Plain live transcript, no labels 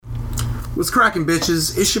What's cracking,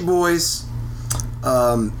 bitches? It's your boys,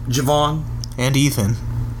 Javon and Ethan.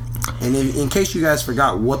 And in case you guys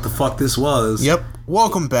forgot what the fuck this was, yep.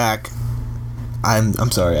 Welcome back.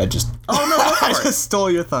 I'm sorry. I just I just stole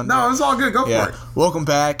your thunder. No, it's all good. Go for it. Welcome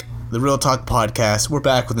back, the Real Talk Podcast. We're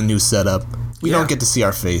back with a new setup. You don't get to see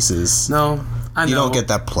our faces. No, I know. You don't get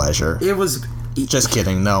that pleasure. It was just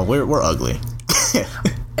kidding. No, we're ugly.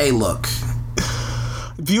 Hey, look.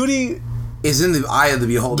 Beauty is in the eye of the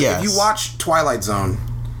beholder. Yes. If you watch Twilight Zone,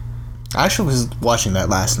 I actually was watching that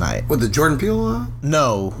last night. With the Jordan Peele?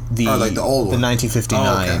 No, the old one. The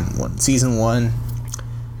 1959 one, season 1.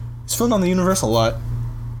 It's filmed on the Universal lot.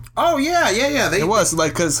 Oh yeah. It was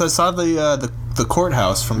like because I saw the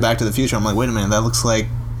courthouse from Back to the Future. I'm like, wait a minute, that looks like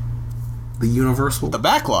the Universal, the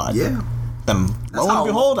back lot. Yeah. Then lo and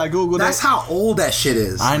behold, I googled That's how old that shit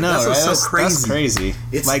is. I know, that's right? So crazy. That's crazy.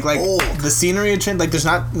 It's like old. The scenery and shit. Like there's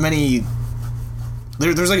not many.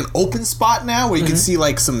 There's like an open spot now where you can see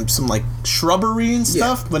like some like shrubbery and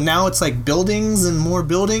stuff, but now it's like buildings and more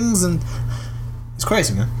buildings, and it's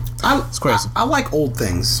crazy, man. It's crazy. I like old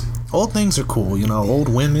things. Old things are cool, you know. Old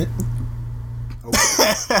women.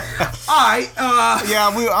 I've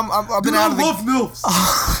been out of the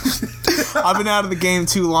I've been out of the game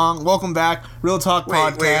too long. Welcome back, Real Talk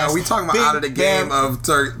Podcast. Wait, are we talking about out of the game of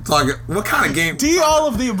talking? What kind of game? D all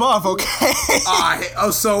of the above, okay?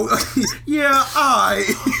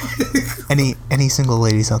 Any single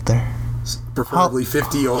ladies out there? Preferably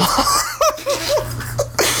 50 old.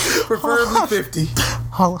 Preferably 50.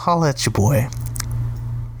 Holla at your boy.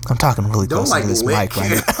 I'm talking really close to this mic right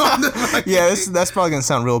now. Yeah, that's probably gonna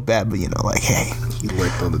sound real bad, but you know, like, hey, he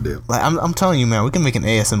licked on the dip. Like, I'm telling you, man, we can make an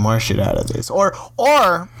ASMR shit out of this, or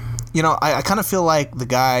you know, I kind of feel like the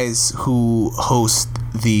guys who host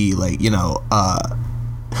the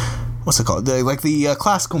what's it called, the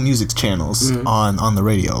classical music channels on the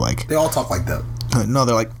radio, like they all talk like that. No,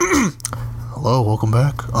 they're like, hello, welcome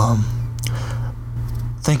back.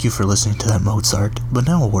 Thank you for listening to that Mozart, but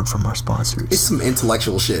now a word from our sponsors. It's some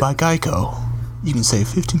intellectual shit. By Geico, you can save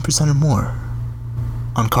 15% or more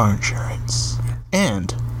on car insurance.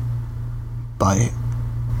 And by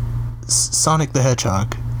Sonic the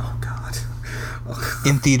Hedgehog. Oh, God.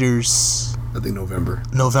 In theaters. I think November.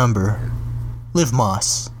 Live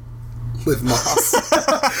Moss. Live Moss.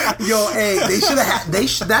 Yo, hey, they should have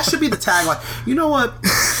that should be the tagline. You know what?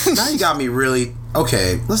 Now you got me really.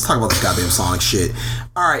 Okay, let's talk about this goddamn Sonic shit.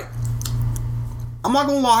 Alright. I'm not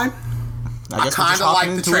gonna lie. I kinda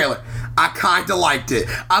liked the trailer. I kinda liked it.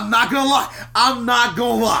 I'm not gonna lie.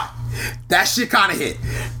 That shit kinda hit.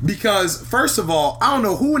 Because, first of all, I don't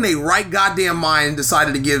know who in their right goddamn mind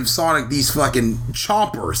decided to give Sonic these fucking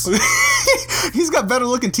chompers. He's got better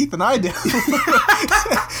looking teeth than I do.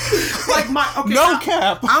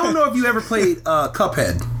 Cap. I don't know if you ever played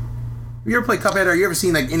Cuphead. You ever played Cuphead, or you ever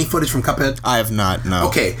seen like any footage from Cuphead? I have not, no.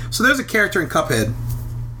 Okay, so there's a character in Cuphead.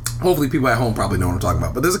 Hopefully people at home probably know what I'm talking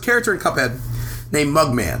about. But there's a character in Cuphead named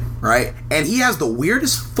Mugman, right? And he has the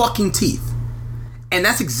weirdest fucking teeth. And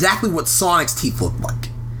that's exactly what Sonic's teeth look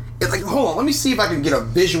like. It's like, hold on, let me see if I can get a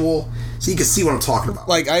visual so you can see what I'm talking about.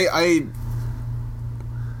 Like, I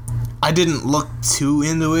didn't look too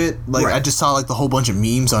into it. Like, right. I just saw like the whole bunch of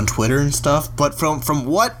memes on Twitter and stuff. But from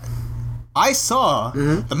what I saw,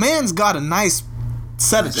 the man's got a nice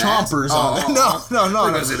set of chompers on. No.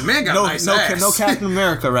 The man got a nice ass. No Captain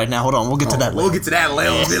America right now. Hold on, we'll get to that later. We'll get to that a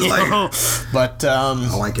little bit later. But I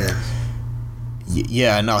like it.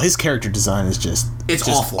 Yeah, no, his character design is just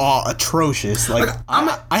awful, atrocious. Like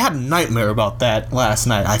I had a nightmare about that last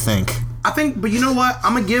night. I think, but you know what?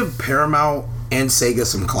 I'm gonna give Paramount and Sega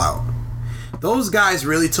some clout. Those guys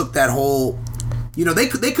really took that whole, you know, they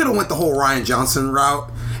could have went the whole Rian Johnson route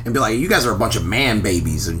and be like, you guys are a bunch of man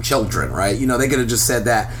babies and children, right? You know, they could have just said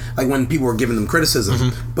that, like when people were giving them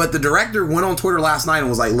criticism. But the director went on Twitter last night and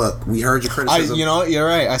was like, look, we heard your criticism. You know, you're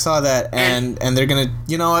right. I saw that, and they're gonna,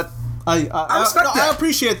 you know what? I respect that. I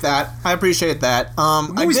appreciate that.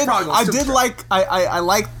 I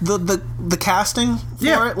like the casting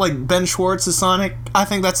for it. Like Ben Schwartz as Sonic. I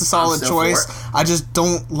think that's a solid choice. I just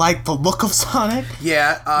don't like the look of Sonic.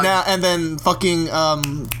 Yeah. Now and then fucking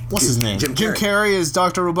what's his name? Jim Carrey as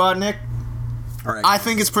Dr. Robotnik. All right. I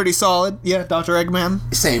think it's pretty solid. Yeah, Dr. Eggman.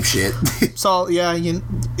 Same shit. So yeah, I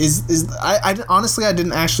honestly I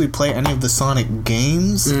didn't actually play any of the Sonic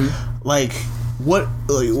games. Like.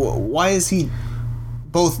 Why is he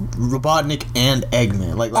both Robotnik and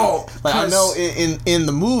Eggman? I know in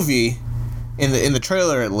the movie, in the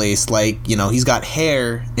trailer at least, like, you know, he's got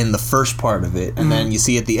hair in the first part of it, and then you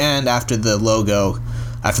see at the end after the logo,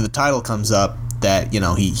 after the title comes up, that, you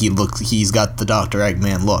know, he's got the Dr.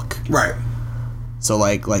 Eggman look. Right. So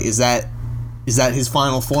like is that is that his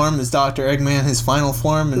final form? Is Dr. Eggman his final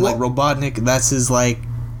form? And, like, Robotnik, that's his, like,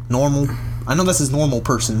 normal... I know that's his normal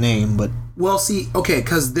person name, but... Well, see, okay,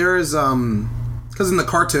 because there's, because in the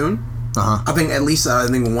cartoon, I think at least,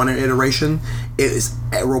 one iteration,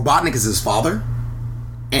 Robotnik is his father.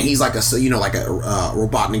 And he's like a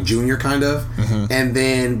Robotnik Jr. kind of. And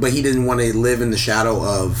then, but he didn't want to live in the shadow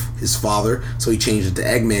of his father, so he changed it to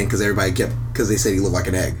Eggman because they said he looked like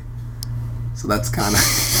an egg. So that's kind of...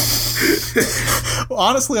 Well,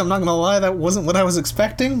 honestly, I'm not going to lie, that wasn't what I was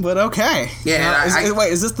expecting, but okay. Yeah.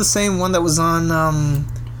 Wait, is this the same one that was on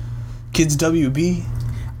Kids WB?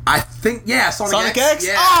 I think, yeah, Sonic X?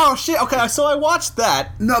 Yeah. Oh, shit. Okay, so I watched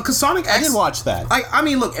that. No, because Sonic X... I did watch that. I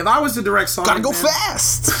mean, look, if I was to direct Sonic... Gotta go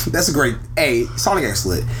fast! That's a great... Hey, Sonic X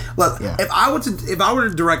lit. Look, if I were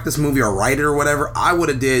to direct this movie or write it or whatever, I would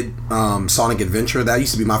have did Sonic Adventure. That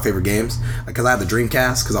used to be my favorite games. Because I had the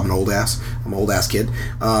Dreamcast, because I'm an old ass kid. You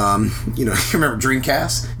remember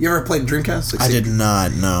Dreamcast? You ever played Dreamcast? I did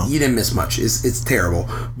not, no. You didn't miss much. It's terrible.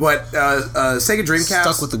 But Sega Dreamcast...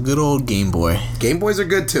 Stuck with the good old Game Boy. Game Boys are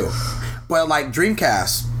good too. But like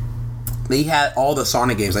Dreamcast, they had all the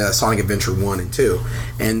Sonic games. They had Sonic Adventure 1 and 2.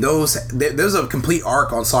 And there's a complete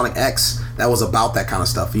arc on Sonic X that was about that kind of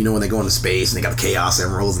stuff. You know, when they go into space and they got the Chaos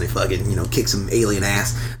Emeralds and they fucking, kick some alien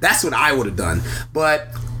ass. That's what I would have done. But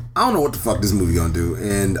I don't know what the fuck this movie gonna do.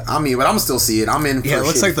 And I mean, but I'm gonna still see it. I'm in for it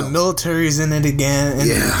looks like the military's in it again. And,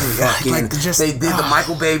 fucking. They did the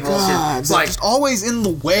Michael Bay bullshit. It's like just always in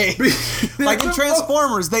the way. Like in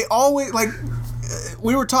Transformers, they always like.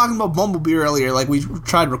 We were talking about Bumblebee earlier. Like, we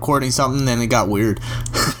tried recording something and it got weird.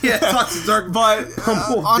 Yeah, it's dark. But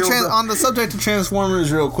on the subject of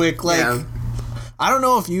Transformers, real quick, like, I don't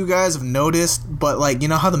know if you guys have noticed, but like, you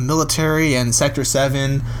know how the military and Sector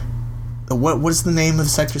 7. What's the name of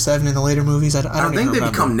Sector 7 in the later movies? I don't think they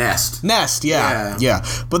remember. become Nest. Nest, yeah.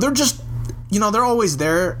 But they're just, they're always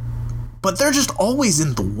there. But they're just always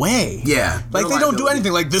in the way. Yeah. Like, they don't do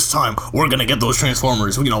anything like, this time, we're gonna get those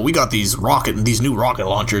Transformers. We got these new rocket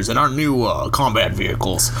launchers and our new combat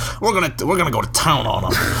vehicles. We're gonna go to town on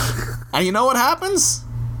them. And you know what happens?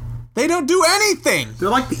 They don't do anything. They're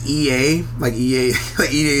like the EA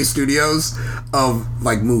Studios of,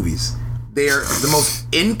 like, movies. They're the most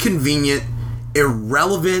inconvenient,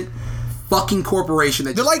 irrelevant fucking corporation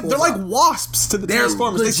that they're like wasps to the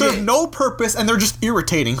Transformers. Legit. They serve no purpose and they're just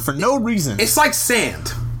irritating for no reason. It's like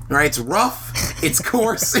sand, right? It's rough, it's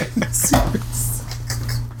coarse.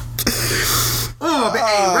 But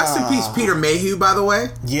hey, rest in peace, Peter Mayhew, by the way.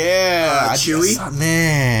 Yeah, Chewie,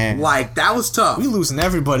 man. Like, that was tough. We losing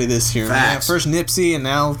everybody this year, man. First Nipsey and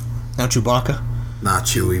now Chewbacca. Not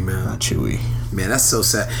Chewie, man. Not Chewie. Man, that's so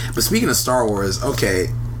sad. But speaking of Star Wars, okay.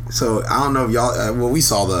 So I don't know if y'all. We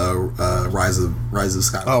saw the Rise of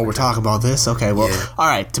Skywalker. Oh, we're talking about this. Okay, well, all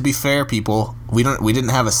right. To be fair, people, we didn't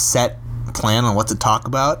have a set plan on what to talk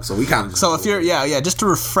about. So we kind of. So if you're, just to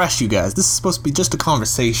refresh you guys, this is supposed to be just a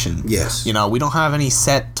conversation. Yes. We don't have any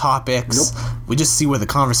set topics. Nope. We just see where the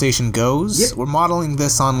conversation goes. Yep. We're modeling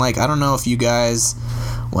this on, like, I don't know if you guys,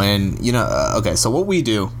 when okay. So what we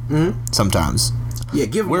do sometimes. Yeah,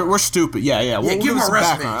 we're stupid. Yeah. We'll give them a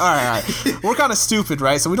resume. All right. We're kind of stupid,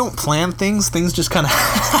 right? So we don't plan things. Things just kind of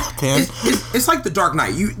happen. It's like The Dark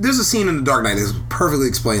Knight. There's a scene in The Dark Knight that perfectly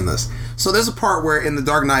explains this. So there's a part where in The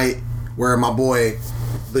Dark Knight where my boy,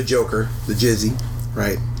 the Joker, the Jizzy,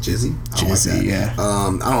 right? Jizzy, like yeah.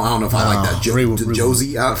 I don't know if I like that.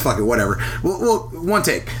 Josie, fuck it, whatever. Well, one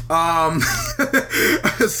take.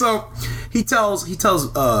 So he tells,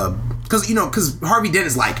 because Harvey Dent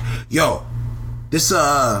is like, yo. This,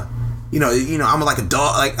 I'm like a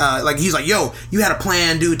dog, like he's like, yo, you had a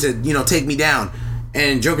plan, dude, to, take me down.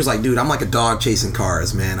 And Joker's like, dude, I'm like a dog chasing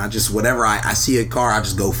cars, man. whatever I see a car, I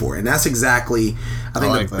just go for it. And that's exactly, I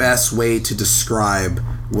think, the best way to describe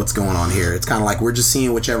what's going on here. It's kind of like we're just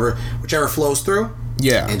seeing whichever flows through.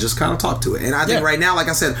 Yeah. And just kind of talk to it. And I think right now, like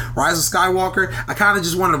I said, Rise of Skywalker, I kind of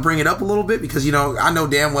just wanted to bring it up a little bit because, I know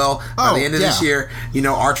damn well by the end of this year,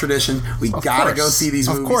 our tradition, we gotta go see these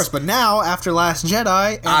movies. Of course, but now, after Last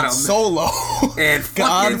Jedi and Solo. And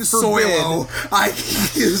fucking Solo. Solo.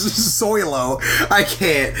 I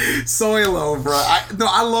can't. Solo, bro.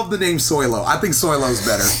 I love the name Solo. I think Solo's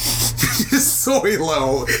better.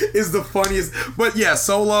 Solo is the funniest. But yeah,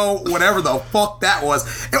 Solo, whatever the fuck that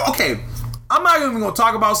was. Okay. I'm not even gonna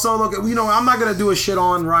talk about Solo. You know, I'm not gonna do a shit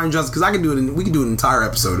on Ryan Johnson because I can do it. We can do an entire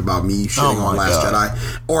episode about me shitting on Last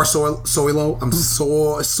Jedi or Solo. I'm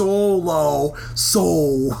Solo.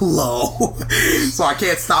 So I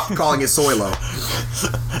can't stop calling it Solo.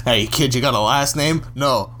 Hey kid, you got a last name?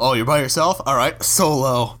 No. Oh, you're by yourself? All right,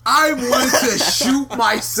 Solo. I wanted to shoot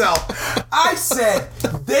myself. I said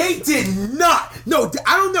they did not. No,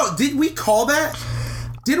 I don't know. Did we call that?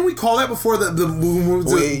 Didn't we call that before the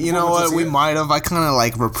movie? You know what? We might have. I kind of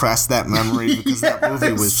like repressed that memory because that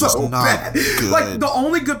movie was so just not bad. good. Like the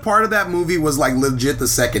only good part of that movie was like legit the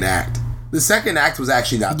second act. The second act was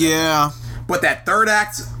actually not bad. Yeah. But that third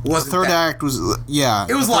act wasn't. The third act was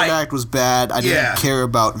It was the third act was bad. I didn't care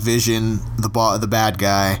about Vision, the bad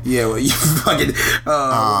guy. Yeah, well, you fucking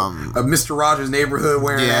Mr. Rogers' Neighborhood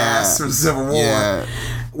wearing ass from Civil War. Yeah.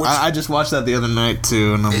 I just watched that the other night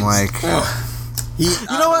too, and I'm like. You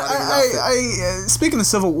know what? I speaking of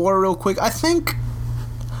Civil War real quick, I think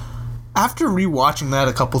after rewatching that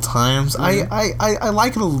a couple times, I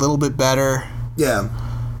like it a little bit better. Yeah.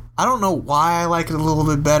 I don't know why I like it a little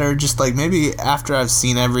bit better. Just like maybe after I've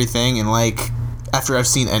seen everything and like after I've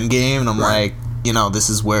seen Endgame and I'm like, you know,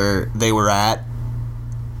 this is where they were at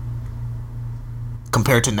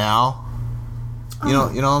compared to now. You know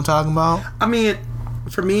what I'm talking about? I mean,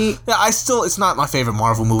 for me, yeah, it's not my favorite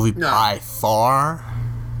Marvel movie by far,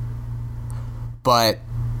 but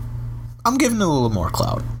I'm giving it a little more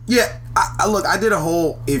clout. Yeah, I did a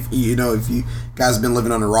whole, if you guys have been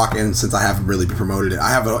living on a rock, and since I haven't really promoted it, I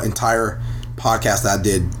have an entire podcast that I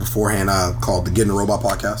did beforehand called the Getting a Robot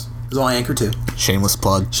Podcast. It was on Anchor too. Shameless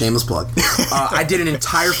plug. I did an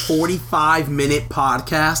entire 45-minute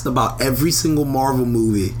podcast about every single Marvel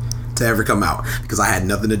movie to ever come out because I had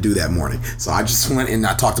nothing to do that morning. So I just went and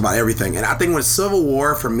I talked about everything. And I think with Civil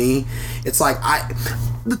War, for me, it's like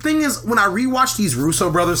the thing is, when I rewatch these Russo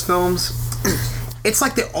brothers films, it's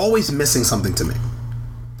like they're always missing something to me.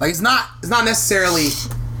 Like it's not necessarily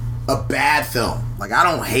a bad film. Like I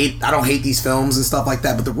don't hate these films and stuff like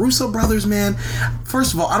that. But the Russo brothers, man,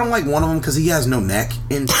 first of all, I don't like one of them because he has no neck.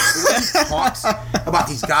 And when he talks about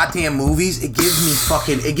these goddamn movies, it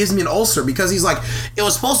gives me an ulcer because he's like, it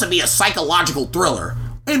was supposed to be a psychological thriller.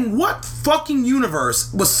 In what fucking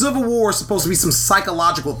universe was Civil War supposed to be some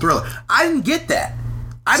psychological thriller? I didn't get that.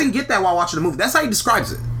 While watching the movie. That's how he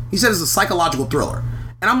describes it. He said it's a psychological thriller.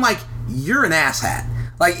 And I'm like, you're an asshat.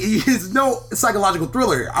 Like, there's no psychological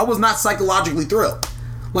thriller here. I was not psychologically thrilled.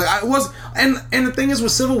 Like, I was... And the thing is,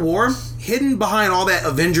 with Civil War, hidden behind all that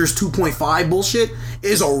Avengers 2.5 bullshit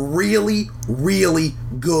is a really, really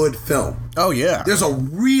good film. Oh, yeah. There's a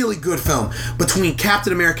really good film between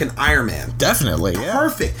Captain America and Iron Man. Definitely, yeah.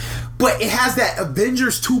 Perfect. But it has that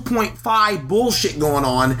Avengers 2.5 bullshit going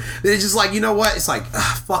on that it's just like, you know what? It's like,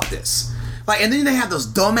 fuck this. Like, and then they have those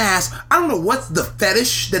dumbass, I don't know what's the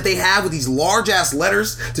fetish that they have with these large ass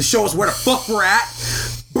letters to show us where the fuck we're at.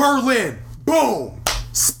 Berlin, boom.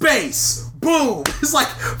 Space, boom. It's like,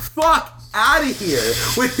 fuck out of here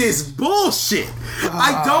with this bullshit.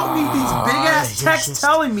 I don't need these big ass texts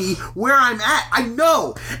telling me where I'm at. I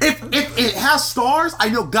know. If it has stars, I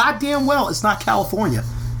know goddamn well it's not California.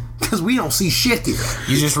 Because we don't see shit here.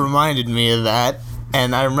 You just reminded me of that.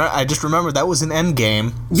 And I just remembered that was an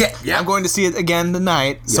Endgame. Yeah. I'm going to see it again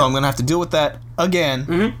tonight, so I'm going to have to deal with that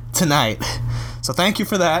again tonight. So thank you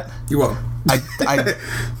for that. You're welcome. I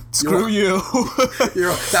screw you.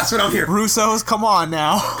 That's what I'm here. Russos, come on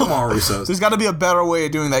now. Come on, Russos. There's got to be a better way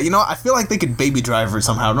of doing that. You know, I feel like they could Baby Driver it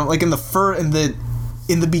somehow. Like in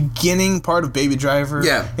the beginning part of Baby Driver,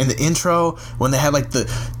 in the intro, when they had like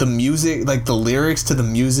the music, like the lyrics to the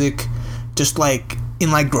music, just like in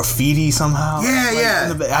like graffiti somehow.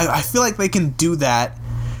 Yeah. I feel like they can do that.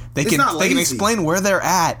 They can explain where they're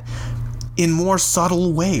at in more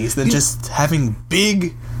subtle ways than just having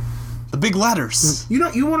the big letters. You know,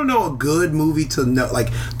 you want to know a good movie to know, like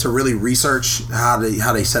to really research how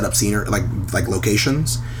they set up scenery, like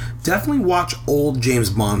locations. Definitely watch old James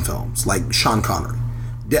Bond films like Sean Connery.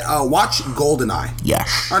 Watch GoldenEye.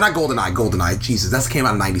 Yes. Or not GoldenEye. Jesus, that came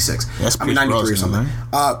out in 96. That's 93 or something.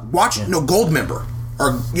 Watch Goldmember.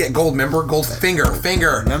 Or Goldmember, Finger.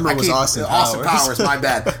 Remember was Austin Powers. My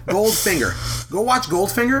bad. Goldfinger. Go watch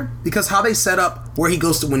Goldfinger because how they set up when he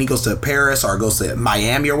goes to Paris or goes to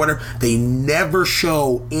Miami or whatever, they never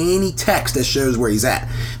show any text that shows where he's at.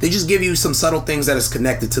 They just give you some subtle things that is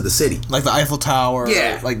connected to the city, like the Eiffel Tower.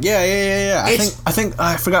 Yeah. I think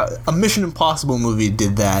I forgot a Mission Impossible movie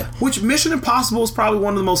did that. Which Mission Impossible is probably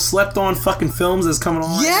one of the most slept on fucking films that's coming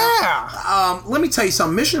on. Yeah. Let me tell you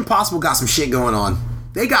something. Mission Impossible got some shit going on.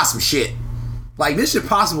 They got some shit. Like, Mission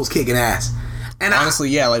Impossible's kicking ass. And honestly,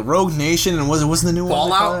 yeah, like Rogue Nation and wasn't the new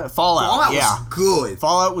Fallout? one? Fallout, yeah. Was good.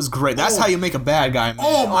 Fallout was great. That's how you make a bad guy, man.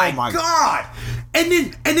 Oh my god. And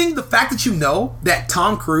then the fact that you know that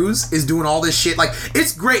Tom Cruise is doing all this shit, like,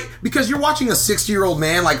 it's great because you're watching a 60-year-old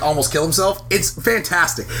man like almost kill himself. It's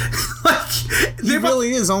fantastic. Like, he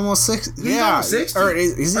really is almost 60. He's almost 60. Or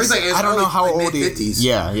is he? Like, I don't know how old he is.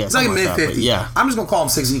 Yeah. It's like mid-50s. Yeah. I'm just gonna call him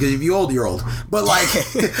 60 because if you're old, you're old. But like,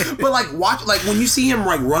 watch, like when you see him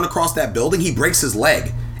like run across that building, he breaks his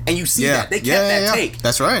leg. And you see that. They kept that take.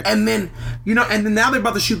 That's right. And then, and then now they're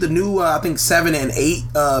about to shoot the new, I think, 7 and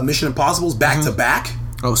 8 Mission Impossibles back to back.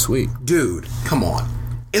 Oh, sweet. Dude, come on.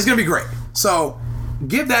 It's going to be great. So,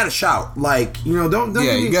 give that a shout. Like, don't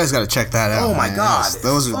you guys got to check that out. Oh, my God.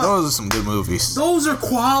 Those are some good movies. Those are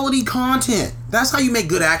quality content. That's how you make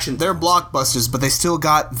good action. They're blockbusters, but they still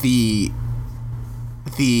got the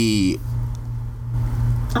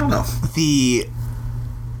I don't know.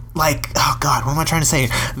 Like, oh god, what am I trying to say?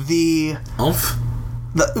 The oomph?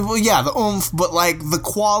 The oomph, but like the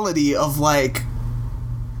quality of like,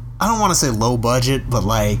 I don't want to say low budget, but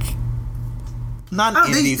like not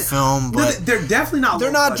an indie film, but they're definitely not.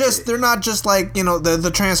 They're not just like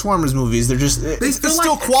the Transformers movies. They're just it's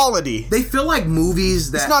still quality. They feel like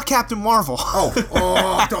movies that it's not Captain Marvel.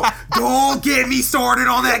 Don't get me started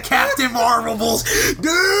on that Captain Marvels,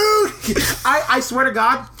 dude. I swear to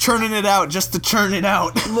God, churning it out just to churn it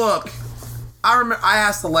out. Look, I remember I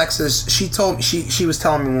asked Alexis. She told me she was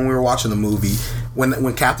telling me when we were watching the movie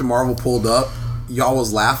when Captain Marvel pulled up. Y'all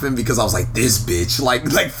was laughing because I was like, this bitch, like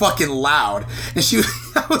fucking loud. And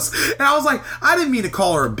I was like, I didn't mean to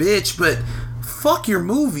call her a bitch, but fuck your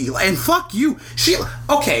movie and fuck you.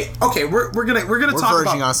 Okay, we're gonna talk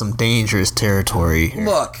verging about on some dangerous territory here.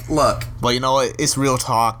 Look. But you know what? It's real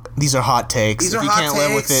talk. These are hot takes. If you can't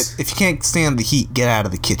live with it, if you can't stand the heat, get out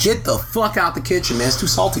of the kitchen. Get the fuck out the kitchen, man. It's too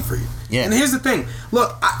salty for you. Yeah. And here's the thing.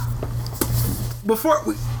 Look,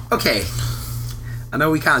 I know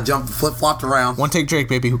we kind of flip-flopped around. One take Drake,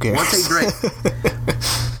 baby. Who cares? One take Drake.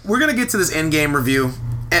 We're going to get to this Endgame review,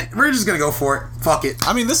 and we're just going to go for it. Fuck it.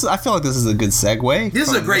 I mean, I feel like this is a good segue. This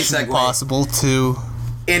is a great Mission segue. Impossible to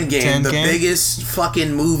Endgame, the biggest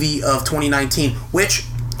fucking movie of 2019, which,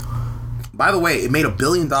 by the way, it made $1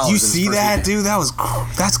 billion. You see that, dude?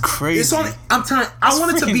 That's crazy. It's on. I'm telling you, I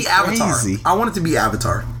want it to be Avatar. I want it to be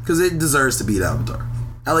Avatar, because it deserves to be Avatar.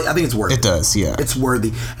 I think it's worthy. It does, yeah. It's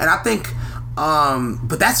worthy. And I think...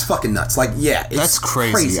 but that's fucking nuts. Like, yeah, it's that's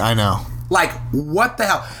crazy. I know. Like, what the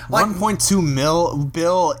hell? Like, 1.2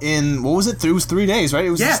 bill in what was it? It was 3 days, right?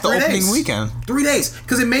 It was just the opening weekend. 3 days,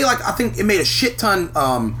 because it made I think it made a shit ton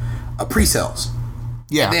of pre-sales.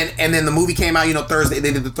 Yeah, and then the movie came out. Thursday.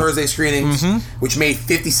 They did the Thursday screenings, which made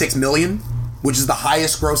 $56 million, which is the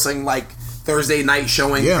highest grossing Thursday night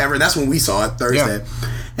showing ever. That's when we saw it, Thursday. Yeah.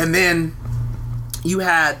 And then you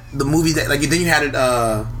had the movie that then you had it.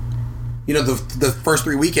 The first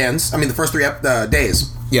 3 weekends. I mean, the first 3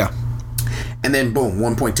 days. Yeah. And then boom,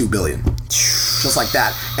 1.2 billion, just like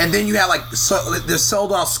that. And then you had they're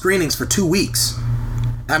sold out screenings for 2 weeks.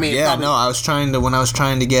 I mean, yeah, no, I was trying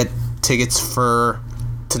to get tickets for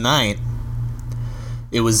tonight.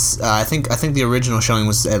 It was I think the original showing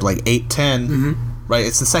was at 8:10. Right,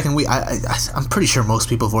 it's the second week. I'm pretty sure most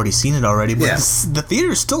people have already seen it already, but the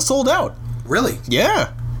theater's still sold out. Really?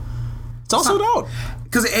 Yeah, it's all sold out.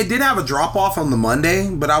 Because it did have a drop off on the Monday,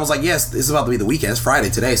 but I was like, yes, it's about to be the weekend. It's Friday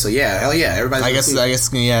today, so yeah, hell yeah, everybody's. I guess, it's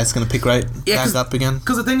gonna pick back up again.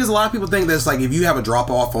 Because the thing is, a lot of people think that if you have a drop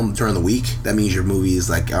off during the week, that means your movie is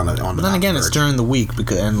on. But then again, it's during the week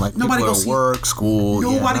because nobody goes to work, school.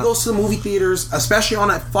 Nobody goes to the movie theaters, especially on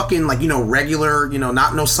that fucking regular,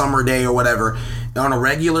 not no summer day or whatever, on a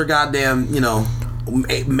regular goddamn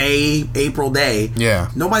May, April day.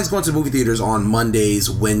 Yeah. Nobody's going to movie theaters on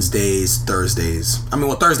Mondays, Wednesdays, Thursdays. I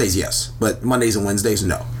mean, Thursdays, yes. But Mondays and Wednesdays,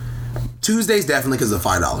 no. Tuesdays, definitely because of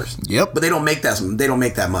 $5. Yep. But they don't make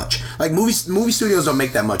that much. Like, movie studios don't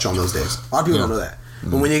make that much on those days. A lot of people don't know that.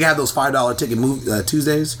 But when you have those $5 ticket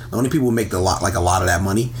Tuesdays, the only people who make a lot of that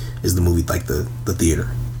money is the movie, the theater.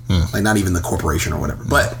 Not even the corporation or whatever.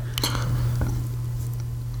 But...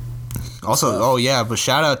 Also, but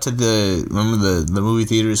shout out to the movie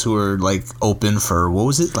theaters who were open for what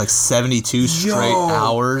was it 72 straight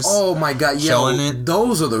hours? Oh my god, showing it.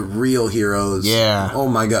 Those are the real heroes. Yeah. Oh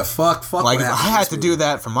my god, fuck. If I had to do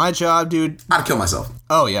that for my job, dude, I'd kill myself.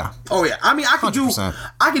 Oh yeah. I mean, I could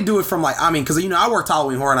 100%. Do it from because I worked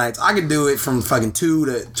Halloween Horror Nights. I could do it from fucking 2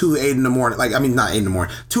 to 8 in the morning. Not 8 in the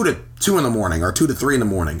morning. 2 to 2 in the morning or 2 to 3 in the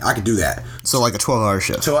morning. I could do that. So a 12-hour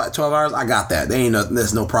shift. 12 hours, I got that.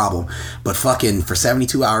 That's no problem. But fucking for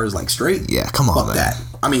 72 hours straight. Yeah, come on, fuck man. that.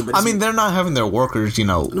 But they're not having their workers,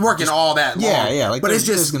 working all that long. Yeah. Like, but it's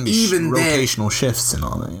just gonna be even rotational shifts and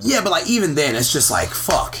all that. Yeah, but like even then, it's just like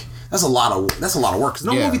fuck. That's a lot of work. Because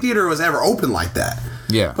no movie theater was ever open like that.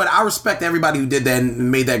 Yeah. But I respect everybody who did that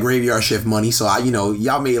and made that graveyard shift money. So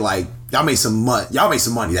y'all made some money. Y'all made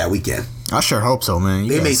some money that weekend. I sure hope so, man.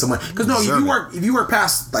 They made some money. Because if you work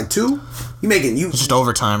past like 2, you just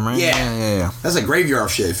overtime, right? Yeah. That's a graveyard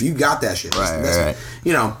shift. You got that shit. Right.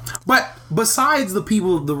 But besides the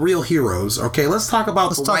people, the real heroes, okay, let's talk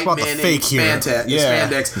about the white man in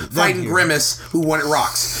spandex fighting Grimace, who wanted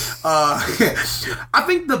rocks. I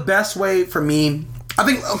think the best way for me, I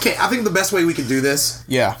think the best way we could do this,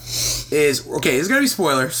 is it's gonna be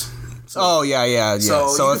spoilers. So, yeah.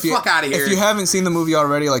 So if you fuck out of here, if you haven't seen the movie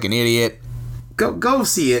already, like an idiot, go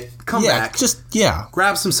see it. Come back.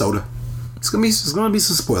 Grab some soda. It's gonna be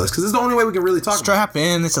some spoilers because it's the only way we can really talk. Strap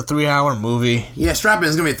in. It's a 3-hour movie. Yeah, strap in.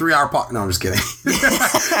 It's gonna be a 3-hour podcast. No, I'm just kidding.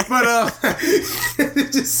 But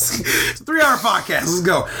it's a 3-hour podcast. Let's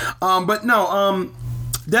go. But no.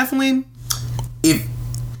 Definitely. If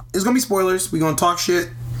it's gonna be spoilers, we're gonna talk shit.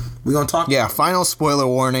 We're gonna talk. Yeah. Final spoiler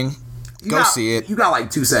warning. Go see it. You got like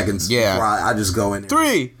 2 seconds. Yeah. Before I just go in there.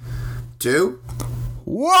 3, 2,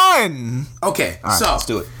 1. Okay. All right, so let's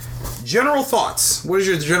do it. General thoughts. What is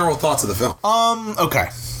your general thoughts of the film? Okay.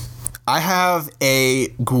 I have a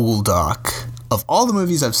Google Doc of all the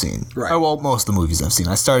movies I've seen. Right. Well, most of the movies I've seen.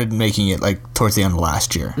 I started making it like towards the end of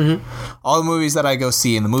last year. Mm-hmm. All the movies that I go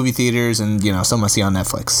see in the movie theaters and, some I see on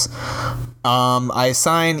Netflix. I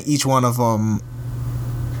assign each one of them,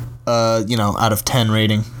 out of 10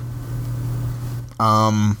 rating.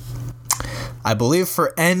 I believe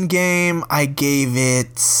for Endgame, I gave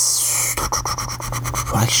it...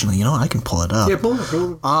 Actually, I can pull it up. Yeah, pull it.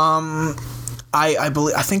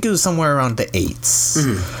 I think it was somewhere around the 8s.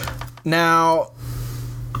 Mm-hmm. Now,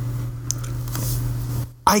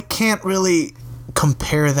 I can't really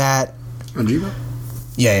compare that. On Gmail?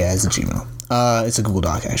 Yeah, it's a Gmail. It's a Google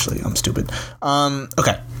Doc, actually. I'm stupid.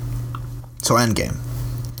 Okay. So, Endgame.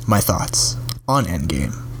 My thoughts on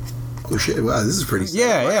Endgame. Oh shit! Wow, this is pretty.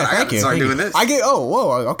 Yeah. Thank you. Start doing this. I gave. Oh,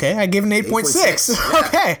 whoa. Okay, I gave an 8.6. Yeah.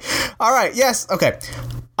 Okay. All right. Yes. Okay.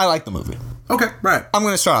 I like the movie. Okay. Right. I'm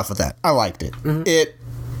going to start off with that. I liked it. Mm-hmm. It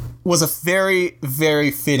was a very,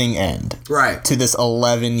 very fitting end. Right. To this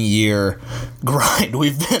 11-year grind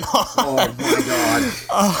we've been on. Oh my god.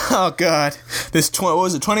 Oh god. This what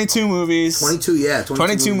was it? 22 movies. 22. Yeah.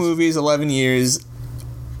 22 movies. 11 years.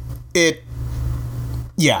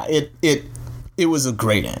 It was a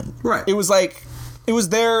great end. Right. It was the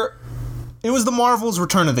Marvel's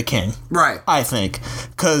Return of the King. Right. I think.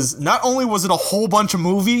 Because not only was it a whole bunch of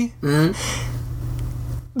movie, the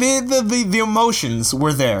emotions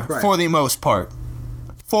were there for the most part.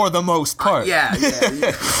 Yeah.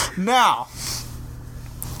 Now,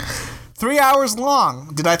 3 hours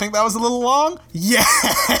long. Did I think that was a little long?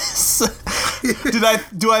 Yes.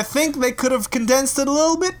 Do I think they could have condensed it a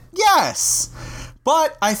little bit? Yes.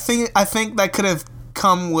 But I think that could have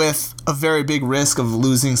come with a very big risk of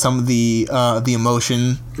losing some of the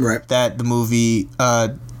emotion that the movie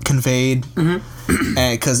conveyed, and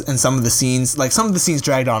some of the scenes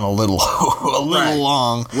dragged on a little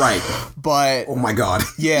long, right? But oh my god,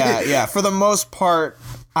 yeah. For the most part,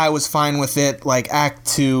 I was fine with it. Like Act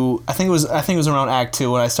 2, I think it was around Act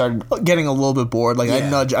 2 when I started getting a little bit bored. Like I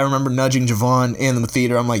remember nudging Javon in the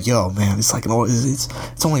theater. I'm like, yo, man, it's like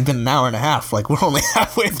it's only been an hour and a half. Like we're only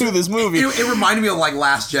halfway through this movie. It reminded me of like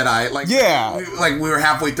Last Jedi. Like we were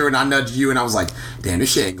halfway through and I nudged you and I was like, damn,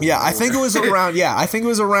 this shit ain't going I think it was around. Yeah, I think it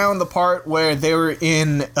was around the part where they were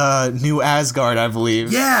in New Asgard, I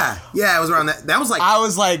believe. Yeah, it was around that. That was like I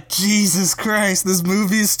was like, Jesus Christ, this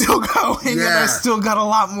movie is still going, and I still got a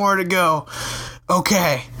lot more to go.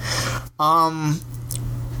 Okay. I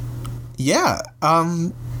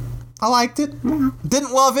liked it. Mm-hmm.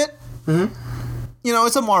 Didn't love it. Mm-hmm.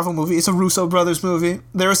 It's a Marvel movie. It's a Russo brothers movie.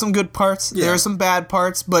 There are some good parts. Yeah. There are some bad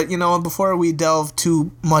parts. But, before we delve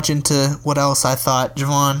too much into what else I thought,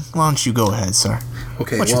 Javon, why don't you go ahead, sir?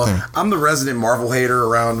 Okay, I'm the resident Marvel hater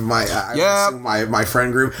around my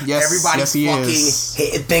friend group. Yes, everybody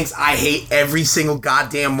thinks I hate every single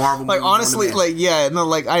goddamn Marvel movie. Like honestly,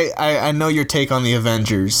 I know your take on the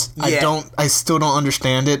Avengers. Yeah. I still don't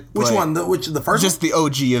understand it. Which one? The first one? Just the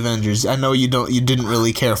OG Avengers. I know you didn't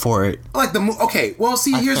really care for it. Like well,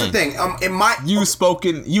 see, here's the thing.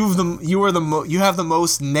 You have the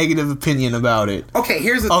most negative opinion about it. Okay,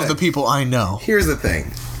 here's the thing. Of the people I know. Here's the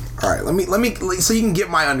thing. All right, let me so you can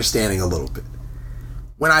get my understanding a little bit.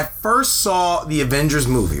 When I first saw the Avengers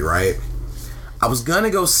movie, right, I was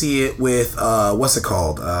gonna go see it with what's it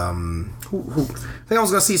called? I think I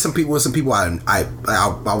was gonna see some people I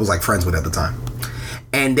was like friends with at the time,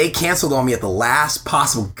 and they canceled on me at the last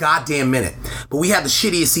possible goddamn minute. But we had the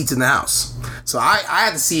shittiest seats in the house, so I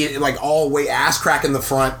had to see it like all the way ass crack in the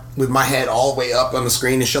front with my head all the way up on the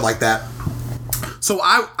screen and shit like that. So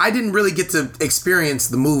I didn't really get to experience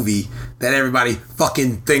the movie that everybody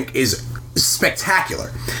fucking think is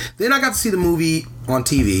spectacular. Then I got to see the movie on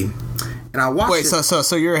TV. And I watched it.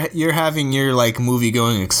 So you're having your like movie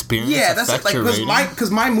going experience? Yeah, that's like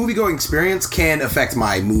because my movie going experience can affect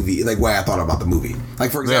my movie, like way I thought about the movie.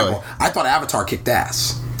 Like for example, I thought Avatar kicked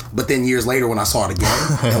ass, but then years later when I saw it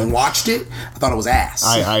again and watched it, I thought it was ass.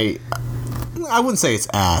 I wouldn't say it's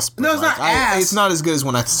ass. But no, it's not ass. It's not as good as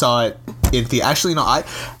when I saw it in the. Actually, no. I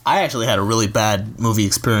actually had a really bad movie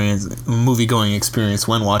going experience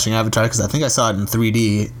when watching Avatar because I think I saw it in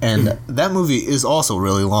 3D, and that movie is also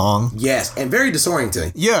really long. Yes, and very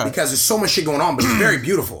disorienting. Yeah, because there's so much shit going on, but it's very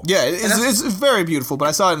beautiful. Yeah, it's very beautiful. But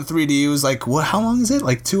I saw it in 3D. It was like, what? How long is it?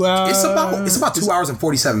 Like 2 hours? It's about 2 hours and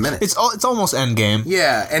 47 minutes. It's almost Endgame.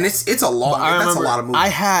 Yeah, and it's a long. That's a lot of movies. I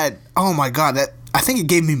had. Oh my god, that. I think it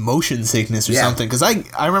gave me motion sickness or something because I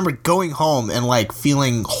remember going home and like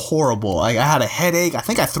feeling horrible. Like I had a headache. I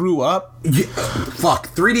think I threw up. Yeah, fuck,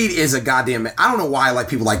 3D is a goddamn. I don't know why like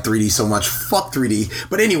people like 3D so much. Fuck 3D.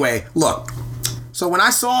 But anyway, look. So when I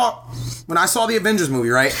saw the Avengers movie,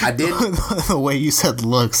 right? I did. The way you said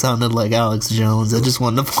 "look" sounded like Alex Jones. I just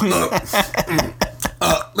wanted to point out.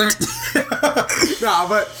 Let me. Nah,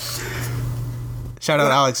 but. Shout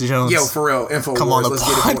out Alex Jones. Yo, for real, InfoWars. Come on the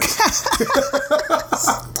podcast.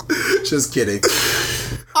 Just kidding.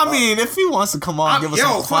 I mean, if he wants to come on, give us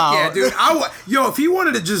some clout. Fuck yeah, dude. If he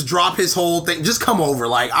wanted to just drop his whole thing, just come over.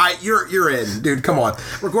 Like, you're in, dude. Come on,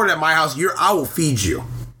 record it at my house. I will feed you.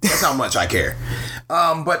 That's how much I care.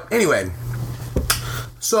 But anyway,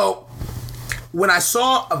 so when I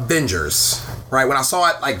saw Avengers, right? When I saw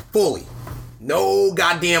it like fully, no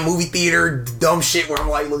goddamn movie theater dumb shit where I'm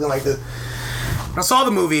like looking like this. When I saw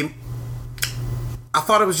the movie, I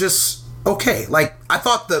thought it was just okay. Like, I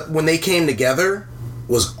thought that when they came together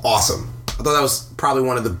was awesome. I thought that was probably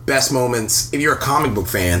one of the best moments. If you're a comic book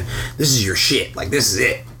fan, this is your shit. Like, this is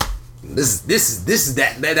it. This is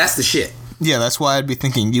that's the shit. Yeah, that's why I'd be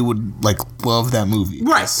thinking you would, like, love that movie.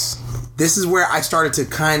 Right. This is where I started to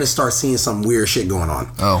kind of start seeing some weird shit going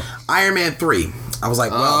on. Oh. Iron Man 3. I was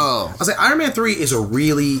like, Iron Man 3 is a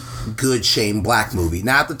really good Shane Black movie.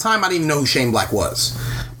 Now, at the time, I didn't even know who Shane Black was.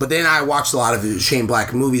 But then I watched a lot of Shane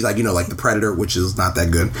Black movies, like, like The Predator, which is not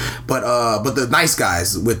that good. But The Nice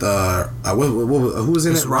Guys with, who was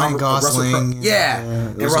in it? Ryan Gosling.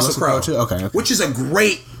 And Russell Crowe. Okay. Which is a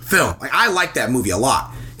great film. Like, I like that movie a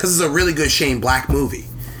lot. Because it's a really good Shane Black movie.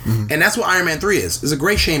 Mm-hmm. And that's what Iron Man 3 is. It's a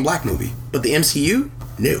great Shane Black movie. But the MCU?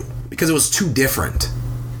 No. Because it was too different.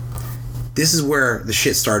 This is where the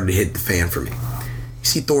shit started to hit the fan for me. You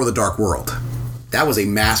see Thor: The Dark World. That was a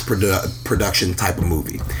mass production type of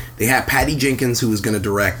movie. They had Patty Jenkins, who was going to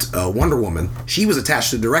direct Wonder Woman. She was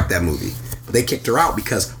attached to direct that movie. But they kicked her out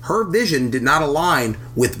because her vision did not align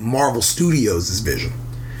with Marvel Studios' vision.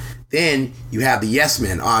 Then you have the Yes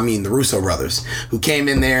Men, the Russo brothers, who came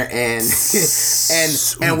in there and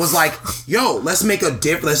was like, "Yo, let's make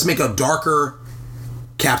a darker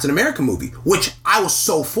Captain America movie," which I was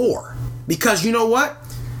so for. Because you know what?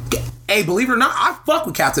 Hey, believe it or not, I fuck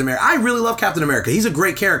with Captain America. I really love Captain America. He's a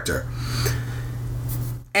great character.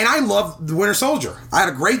 And I love The Winter Soldier. I had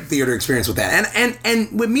a great theater experience with that.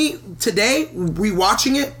 And with me today,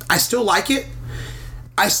 rewatching it, I still like it.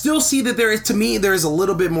 I still see that there is a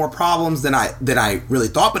little bit more problems than I really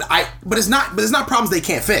thought, but it's not problems they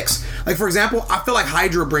can't fix. Like, for example, I feel like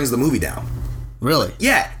Hydra brings the movie down. Really?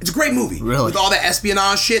 Yeah, it's a great movie. Really? With all that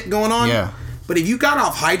espionage shit going on. Yeah. But if you got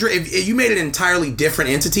off Hydra, if you made an entirely different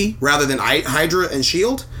entity rather than Hydra and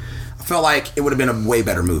S.H.I.E.L.D., I felt like it would have been a way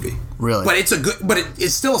better movie. Really? But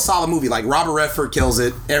it's still a solid movie. Like, Robert Redford kills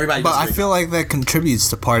it. Everybody. But I feel like that contributes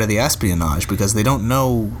to part of the espionage because they don't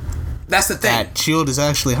know. That's the thing. That S.H.I.E.L.D. is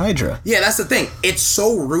actually Hydra. Yeah, that's the thing. It's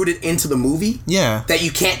so rooted into the movie. Yeah. That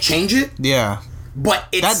you can't change it. Yeah. But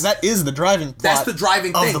that is the driving plot. That's the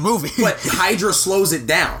driving thing of the movie. But Hydra slows it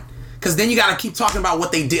down. Because then you got to keep talking about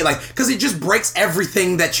what they did. Like, because it just breaks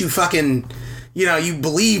everything that you fucking, you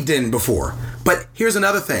believed in before. But here's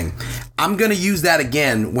another thing. I'm going to use that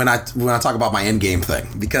again when I talk about my Endgame thing.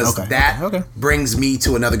 Because that brings me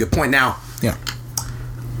to another good point. Now,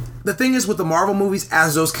 the thing is with the Marvel movies,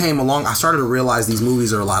 as those came along, I started to realize these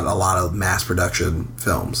movies are a lot of mass production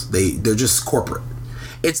films. They're just corporate.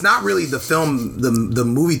 it's not really the film, the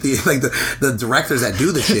movie theater, like the directors that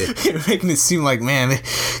do the shit. You're making it seem like, man,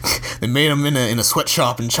 they made them in a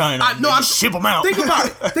sweatshop in China. I'm ship them out. Think about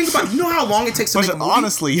it. You know how long it takes to make a movie?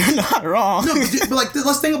 Honestly, you're not wrong. No, but like,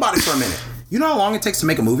 let's think about it for a minute. You know how long it takes to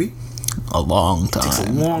make a movie? A long time. It takes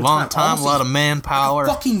a long time. A lot of manpower.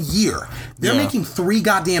 Like a fucking year. They're making 3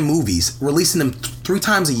 goddamn movies, releasing them 3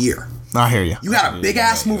 times a year. I hear you. You got a big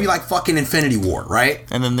ass movie like fucking Infinity War, right?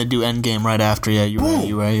 And then they do Endgame right after. Yeah,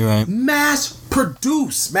 you're right. Mass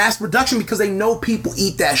production, because they know people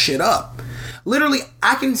eat that shit up. Literally,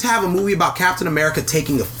 I can have a movie about Captain America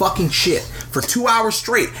taking a fucking shit for 2 hours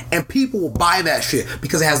straight, and people will buy that shit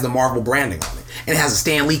because it has the Marvel branding on it, and it has a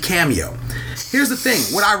Stan Lee cameo. Here's the thing: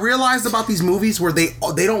 what I realized about these movies, where they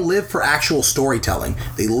don't live for actual storytelling,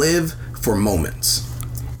 they live for moments.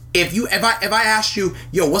 If I asked you,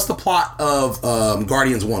 yo, what's the plot of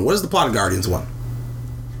Guardians 1? What is the plot of Guardians 1?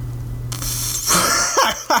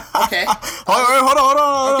 Okay. Hold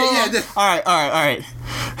on. Okay, yeah. All right.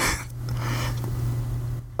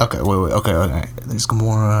 Okay, wait. Okay. There's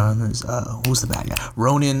Gamora. There's who's the bad guy?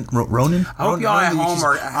 Ronin. I hope y'all at home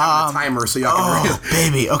are having a timer so y'all can read.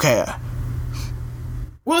 Baby. Okay.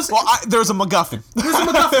 There's a MacGuffin.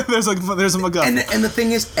 there's a MacGuffin. And the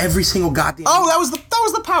thing is, every single goddamn. Oh, that was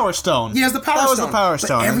the Power Stone. Yeah, it's the Power Stone. That was the Power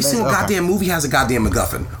Stone. But every single goddamn movie has a goddamn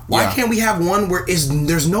MacGuffin. Why can't we have one where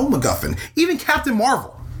there's no MacGuffin? Even Captain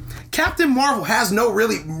Marvel. Captain Marvel has no real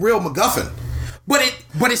MacGuffin. But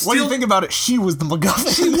it's still. When you think about it, she was the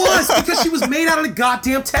MacGuffin. She was, because she was made out of the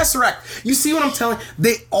goddamn Tesseract. You see what I'm telling you?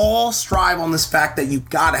 They all strive on this fact that you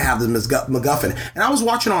gotta have the MacGuffin. And I was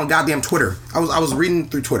watching on goddamn Twitter. I was reading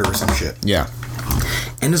through Twitter or some shit. Yeah.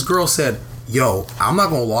 And this girl said, yo, I'm not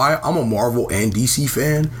gonna lie, I'm a Marvel and DC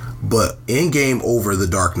fan, but Endgame over The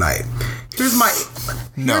Dark Knight. Here's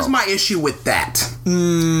my issue with that.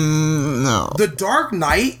 No. The Dark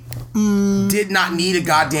Knight did not need a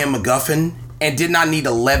goddamn MacGuffin. And did not need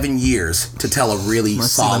 11 years to tell a really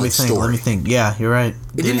solid story. Let me think. Yeah, you're right.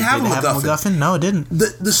 It didn't have a MacGuffin. No, it didn't.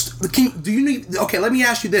 Do you need? Okay, let me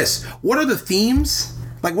ask you this: what are the themes?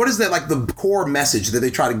 Like, what is that? Like the core message that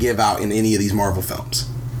they try to give out in any of these Marvel films?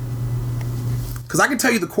 Because I can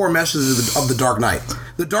tell you the core message of the Dark Knight.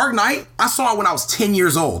 The Dark Knight, I saw it when I was 10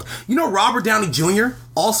 years old. You know, Robert Downey Jr.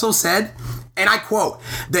 also said, and I quote,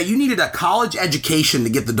 that you needed a college education to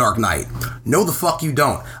get The Dark Knight. No, the fuck you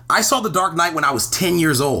don't. I saw The Dark Knight when I was 10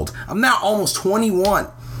 years old. I'm now almost 21.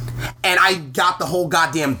 And I got the whole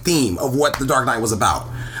goddamn theme of what The Dark Knight was about.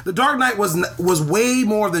 The Dark Knight was way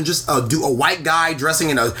more than just a white guy dressing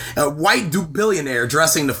in a white billionaire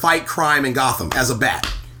dressing to fight crime in Gotham as a bat.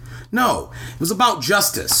 No, it was about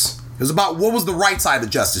justice. It was about what was the right side of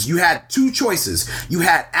justice. You had 2 choices. You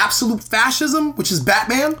had absolute fascism, which is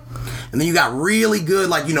Batman, and then you got really good,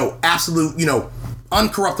 like, absolute,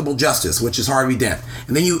 uncorruptible justice, which is Harvey Dent.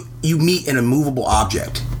 And then you meet an immovable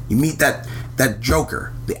object. You meet that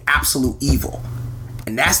Joker, the absolute evil.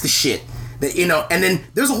 And that's the shit that, and then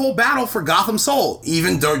there's a whole battle for Gotham's soul.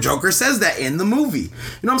 Even though Joker says that in the movie. You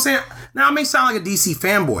know what I'm saying? Now, I may sound like a DC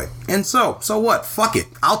fanboy. And so what? Fuck it.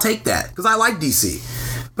 I'll take that, because I like DC.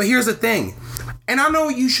 But here's the thing. And I know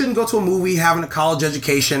you shouldn't go to a movie having a college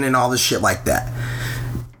education and all this shit like that.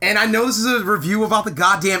 And I know this is a review about the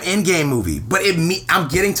goddamn Endgame movie, but I'm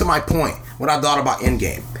getting to my point, what I thought about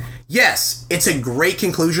Endgame. Yes, it's a great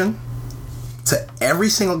conclusion to every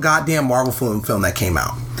single goddamn Marvel film that came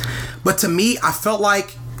out. But to me, I felt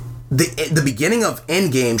like the beginning of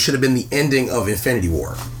Endgame should have been the ending of Infinity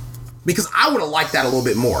War. Because I would have liked that a little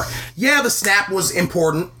bit more. Yeah, the snap was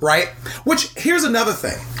important, right? Which, here's another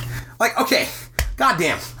thing. Like, okay,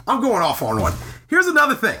 goddamn, I'm going off on one. Here's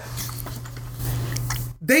another thing.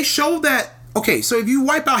 They showed that, okay, so if you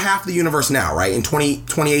wipe out half the universe now, right? In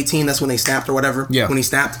 2018, that's when they snapped or whatever. Yeah. When he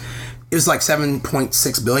snapped, it was like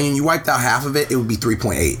 7.6 billion. You wiped out half of it, it would be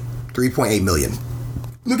 3.8 million.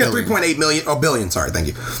 Look at 3.8 million, oh, billion, sorry, thank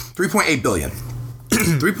you. 3.8 billion.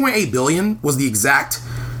 3.8 billion was the exact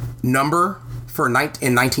number for in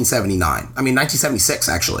 1979. I mean 1976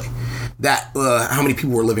 actually. That how many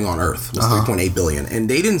people were living on Earth was 3.8 billion, and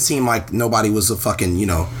they didn't seem like nobody was a fucking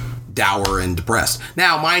dour and depressed.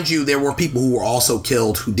 Now, mind you, there were people who were also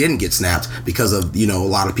killed who didn't get snapped because of a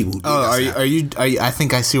lot of people who did are you I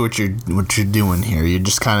think I see what you're doing here. You're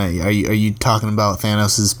just kind of are you talking about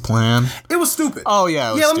Thanos' plan? It was stupid. Oh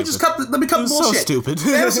yeah, let me cut the bullshit. So stupid.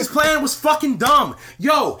 Thanos' plan was fucking dumb.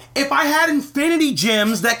 Yo, if I had infinity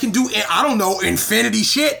gems that can do infinity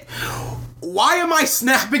shit, why am I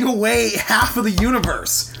snapping away half of the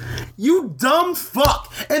universe? You dumb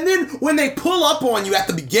fuck. And then when they pull up on you at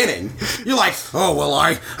the beginning, you're like, oh, well,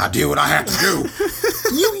 I did what I had to do.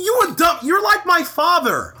 You a dumb... you're like my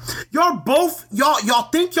father. Y'all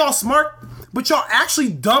think y'all smart, but y'all actually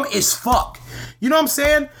dumb as fuck. You know what I'm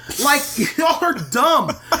saying? Like, y'all are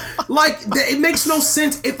dumb. Like, it makes no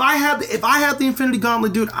sense. If I had the Infinity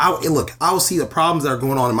Gauntlet, dude, I will see the problems that are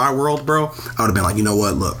going on in my world, bro. I would have been like, you know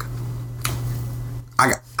what? Look,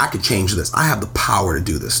 I could change this. I have the power to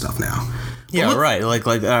do this stuff now. Yeah, right. Like,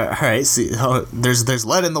 all right. See, there's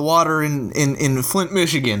lead in the water in Flint,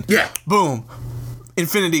 Michigan. Yeah. Boom.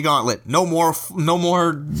 Infinity Gauntlet. No more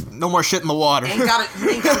shit in the water. You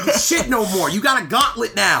ain't gotta do shit no more. You got a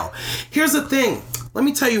gauntlet now. Here's the thing. Let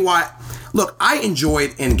me tell you why. Look, I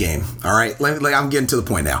enjoyed Endgame. All right, I'm getting to the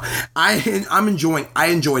point now. I enjoyed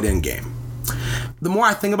Endgame. The more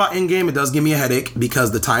I think about Endgame, it does give me a headache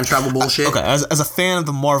because the time travel bullshit. Okay, as a fan of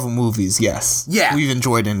the Marvel movies, yes, we've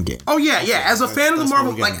enjoyed Endgame. Oh yeah. As a fan of the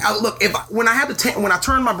Marvel, like, look, when I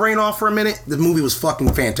turned my brain off for a minute, the movie was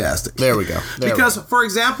fucking fantastic. There we go. For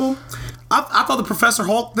example, I thought the Professor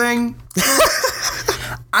Hulk thing.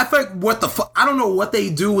 I think what the fuck. I don't know what they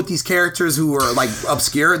do with these characters who are like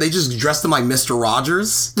obscure. They just dress them like Mr.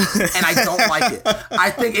 Rogers, and I don't like it.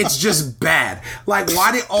 I think it's just bad. Like,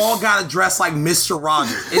 why they all gotta dress like Mr.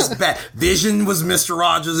 Rogers? It's bad. Vision was Mr.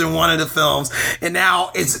 Rogers in one of the films, and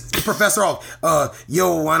now it's Professor Hulk.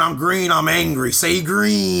 Yo, when I'm green, I'm angry. Say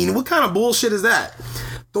green. What kind of bullshit is that?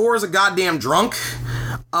 Thor's a goddamn drunk.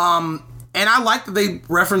 And I like that they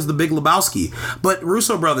referenced the Big Lebowski. But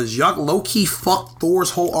Russo brothers, y'all low-key fucked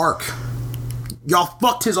Thor's whole arc. Y'all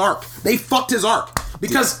fucked his arc. They fucked his arc.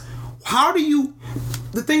 Because how do you...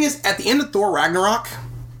 The thing is, at the end of Thor Ragnarok,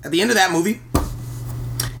 at the end of that movie,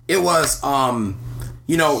 it was,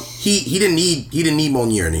 he didn't need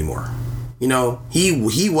Mjolnir anymore. You know,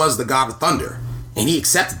 he was the god of thunder. And he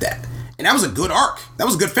accepted that. And that was a good arc. That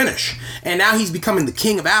was a good finish. And now he's becoming the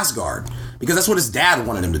king of Asgard. Because that's what his dad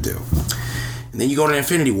wanted him to do. And then you go to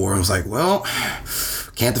Infinity War and it's like, well,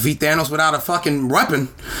 can't defeat Thanos without a fucking weapon.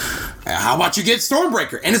 How about you get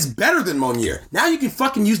Stormbreaker? And it's better than Mjolnir. Now you can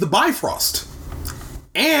fucking use the Bifrost.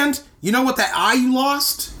 And you know what that eye you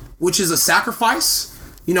lost? Which is a sacrifice.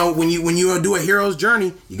 You know, when you do a hero's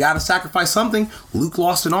journey, you gotta sacrifice something. Luke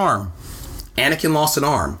lost an arm. Anakin lost an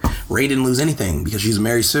arm. Rey didn't lose anything because she's a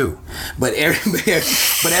Mary Sue. But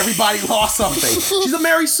everybody lost something. She's a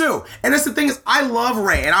Mary Sue. And that's the thing is, I love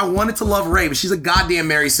Rey, and I wanted to love Rey, but she's a goddamn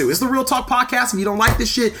Mary Sue. It's the Real Talk Podcast. If you don't like this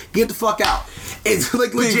shit, get the fuck out. It's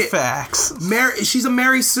like legit. Big facts. She's a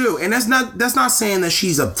Mary Sue, and that's not saying that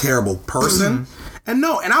she's a terrible person. And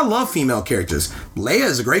I love female characters. Leia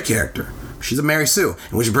is a great character. She's a Mary Sue,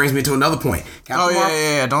 which brings me to another point.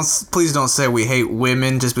 Yeah. Please don't say we hate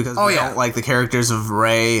women just because we don't like the characters of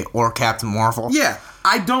Rey or Captain Marvel. Yeah,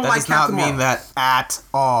 I don't like Captain Marvel. That does not mean that at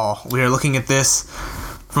all. We are looking at this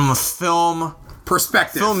from a film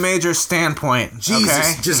perspective, film major standpoint.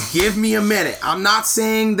 Jesus, just give me a minute. I'm not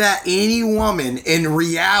saying that any woman in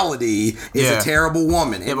reality is a terrible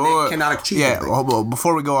woman and cannot achieve anything. Well,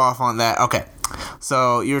 before we go off on that, okay.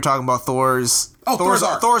 So you were talking about Thor's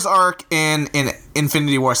arc in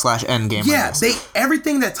Infinity War / Endgame. Yeah,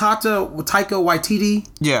 everything that Taika Waititi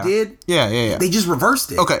did. Yeah. They just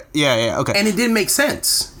reversed it. Okay. Yeah. Okay. And it didn't make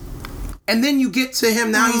sense. And then you get to him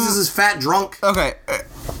now. He's just this fat drunk. Okay.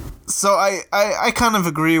 So I kind of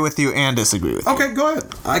agree with you and disagree with you. Okay, go ahead.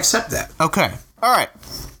 I accept that. Okay. All right.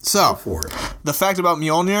 So go for it. The fact about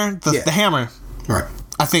Mjolnir, the hammer. Right.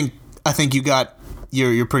 I think you got.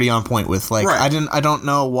 You're pretty on point with like right. I don't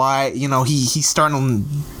know why he's starting to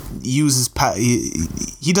use his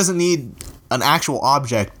he doesn't need an actual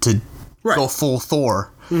object to go full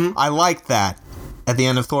Thor. Mm-hmm. I like that at the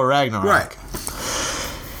end of Thor Ragnarok. Right.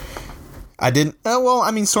 I didn't.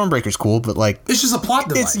 Stormbreaker's cool, but like it's just a plot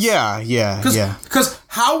device. Because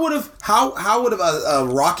how would a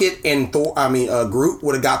Rocket and Groot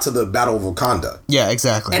would have got to the Battle of Wakanda? Yeah,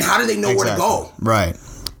 exactly. And how did they know where to go? Right.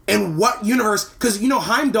 In what universe? Because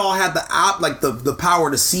Heimdall had the power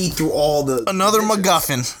to see through all the another dimensions.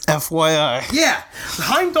 MacGuffin, FYI. Yeah,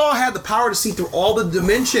 Heimdall had the power to see through all the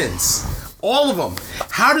dimensions, all of them.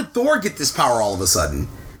 How did Thor get this power all of a sudden?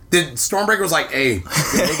 Did Stormbreaker was like, hey,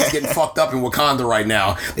 niggas getting fucked up in Wakanda right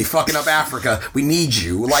now. They fucking up Africa. We need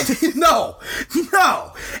you. Like, no. And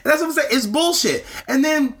that's what I'm saying. It's bullshit. And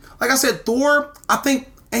then, like I said, Thor. I think.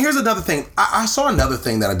 And here's another thing. I saw another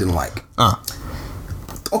thing that I didn't like.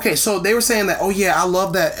 Okay, so they were saying that, I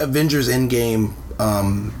love that Avengers Endgame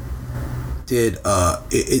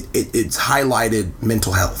it's highlighted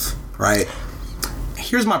mental health, right?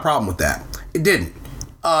 Here's my problem with that. It didn't.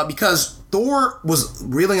 Because Thor was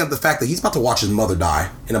reeling up the fact that he's about to watch his mother die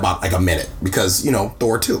in about like a minute. Because,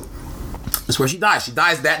 Thor 2. That's where she dies. She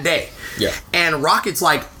dies that day. Yeah. And Rocket's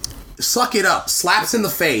like, suck it up, slaps in the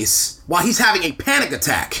face while he's having a panic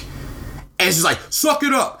attack. And she's like, suck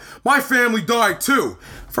it up. My family died too.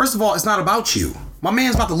 First of all, it's not about you. My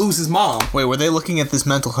man's about to lose his mom. Wait, were they looking at this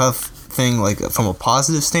mental health thing like from a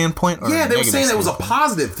positive standpoint? Or yeah, they were saying that it was a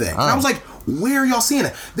positive thing. And I was like, where are y'all seeing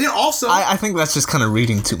it? Then also... I think that's just kind of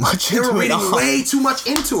reading too much into it. They were reading way too much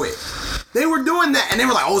into it. They were doing that, and they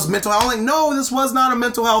were like, "Oh, it's mental health." I'm like, no, this was not a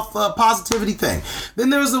mental health positivity thing. Then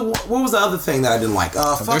there was what was the other thing that I didn't like?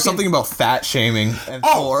 There's something about fat shaming and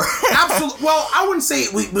Thor. Absolutely. Well, I wouldn't say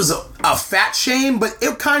it was a fat shame, but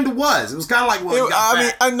it kind of was. It was kind of like, well,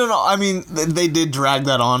 I mean, they did drag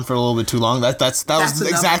that on for a little bit too long. That was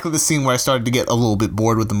exactly the scene where I started to get a little bit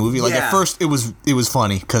bored with the movie. Like at first, it was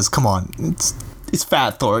funny because come on, it's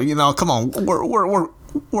fat Thor. You know, come on,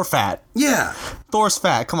 we're fat. Yeah, Thor's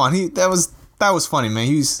fat. Come on, that was funny, man.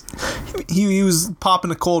 He was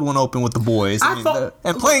popping a cold one open with the boys. And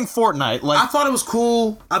playing Fortnite. Like, I thought it was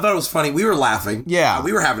cool. I thought it was funny. We were laughing. Yeah,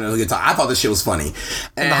 we were having a good time. I thought this shit was funny.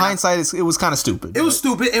 And the hindsight, it was kind of stupid. It was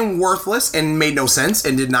stupid and worthless and made no sense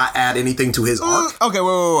and did not add anything to his arc. Okay,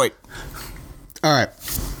 wait. All right.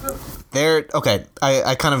 Okay,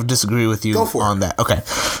 I kind of disagree with you on that. Okay,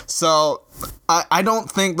 so I don't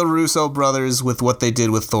think the Russo brothers, with what they did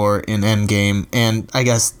with Thor in Endgame and I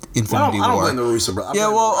guess Infinity War. I don't blame the Russo brothers. Yeah,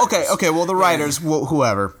 well, okay. Well, the writers,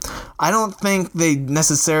 whoever. I don't think they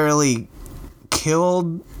necessarily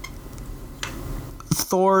killed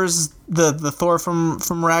the Thor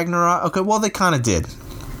from Ragnarok. Okay, well, they kind of did.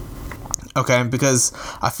 Okay, because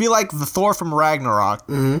I feel like the Thor from Ragnarok.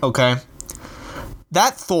 Mm-hmm. Okay,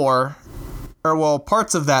 that Thor. Or, well,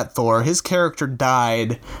 parts of that Thor, his character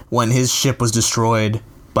died when his ship was destroyed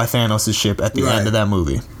by Thanos' ship at the end of that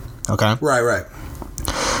movie. Okay? Right.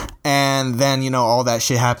 And then, all that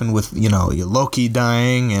shit happened with, Loki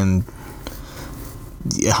dying and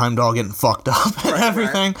Heimdall getting fucked up and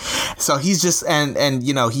everything. Right. So he's just, and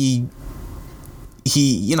he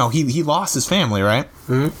lost his family, right?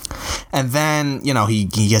 Mm-hmm. And then, he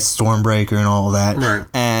gets Stormbreaker and all that. Right.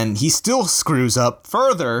 And he still screws up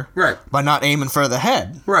further by not aiming for the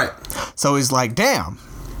head. Right. So he's like, damn,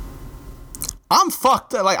 I'm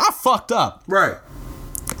fucked up. Like, I fucked up. Right.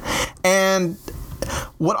 And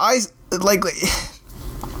what I feel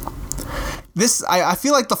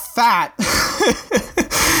like the fat,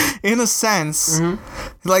 in a sense,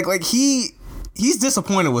 mm-hmm. like he's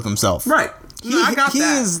disappointed with himself. Right. I got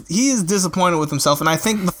that. He is disappointed with himself, and I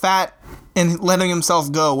think the fat and letting himself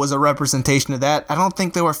go was a representation of that. I don't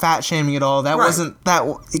think they were fat shaming at all. That wasn't that.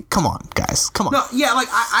 Come on, guys, come on. No, yeah, like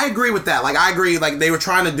I agree with that. Like I agree. Like they were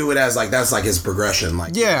trying to do it as like that's like his progression.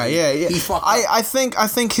 Like yeah. He fucked up. I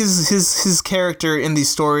think his character in these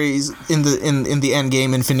stories in the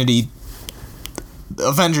Endgame Infinity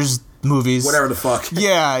Avengers movies, whatever the fuck.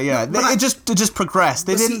 Yeah. It just progressed.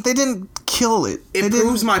 They didn't kill it. It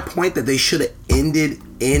proves my point that they should have ended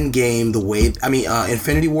Endgame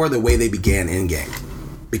Infinity War the way they began Endgame.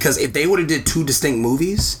 Because if they would have did two distinct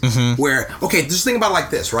movies, mm-hmm. where just think about it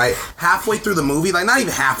like this, right? Halfway through the movie, like not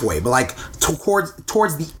even halfway, but like towards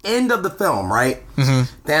the end of the film, right?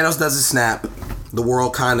 Mm-hmm. Thanos does his snap. The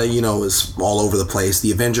world kind of, is all over the place.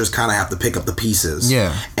 The Avengers kind of have to pick up the pieces.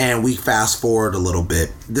 Yeah. And we fast forward a little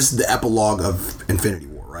bit. This is the epilogue of Infinity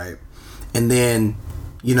War, right? And then,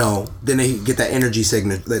 then they get that energy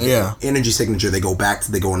signature. Energy signature. They go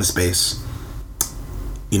into space.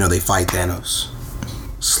 They fight Thanos.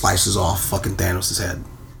 Slices off fucking Thanos' head.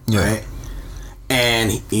 Yeah. Right?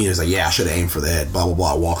 And he's like, yeah, I should have aimed for the head. Blah, blah,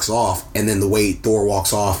 blah. Walks off. And then the way Thor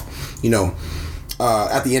walks off,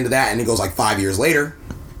 at the end of that, and it goes like 5 years later.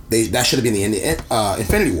 That should have been the end of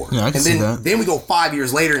Infinity War. Yeah, I can see that. Then we go 5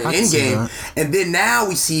 years later in Endgame, and then now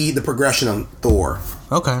we see the progression of Thor.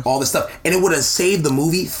 Okay. All this stuff, and it would have saved the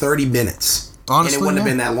movie 30 minutes. Honestly, and it wouldn't have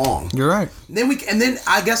been that long. You're right. Then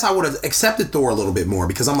I guess I would have accepted Thor a little bit more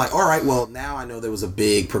because I'm like, all right, well now I know there was a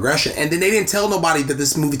big progression, and then they didn't tell nobody that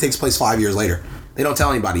this movie takes place 5 years later. They don't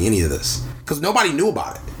tell anybody any of this because nobody knew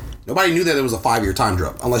about it. Nobody knew that there was a 5-year time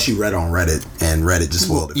jump unless you read on Reddit, and Reddit just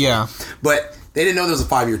spoiled it. Yeah. But they didn't know there was a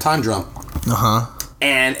 5-year time jump. Uh-huh.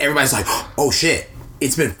 And everybody's like, oh shit,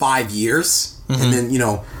 it's been 5 years. Mm-hmm. And then,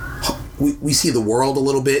 we see the world a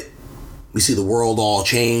little bit. We see the world all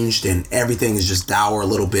changed and everything is just dour a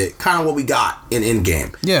little bit. Kind of what we got in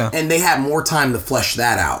Endgame. Yeah. And they had more time to flesh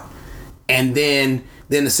that out. And then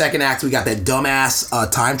the second act, we got that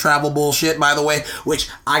dumbass time travel bullshit, by the way, which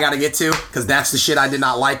I got to get to because that's the shit I did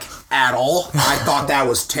not like at all. I thought that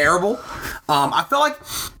was terrible. I felt like,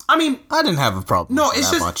 I didn't have a problem. No,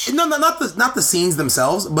 it's just much. Not the scenes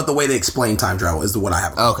themselves, but the way they explain time travel is what I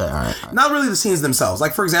have. Okay, all right. Not really the scenes themselves.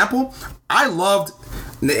 Like for example, I loved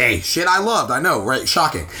Hey, shit I loved. I know, right?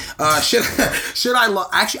 Shocking. Shit I love.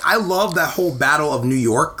 Actually, I love that whole Battle of New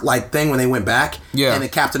York like thing when they went back. Yeah. And the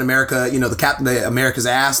Captain America, the America's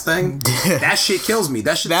ass thing. That shit kills me.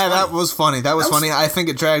 That was funny. That was funny. I think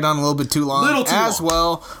it dragged on a little bit too long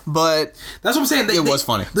well, but that's what I'm saying. It was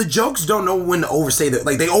funny. The jokes don't know when to overstay their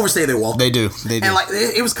they overstay their welcome. They do. And like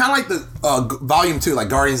it was kind of like the Volume 2, like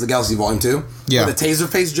Guardians of the Galaxy Volume 2. Yeah. The taser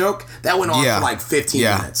face joke that went on for like 15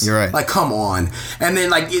 minutes. You're right. Like, come on. And then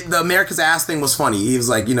like the America's ass thing was funny. He was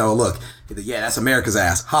like, look, that's America's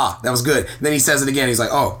ass. Ha, that was good. And then he says it again. He's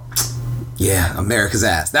like, oh, yeah, America's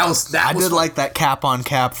ass. I did like that cap on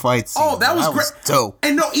cap fight scene. Oh, that was great. Dope.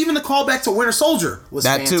 And no, even the callback to Winter Soldier was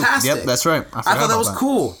fantastic. Too. Yep, that's right. I thought that was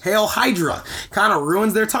cool. Hail Hydra kind of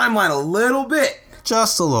ruins their timeline a little bit.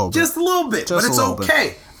 Just a little bit. But it's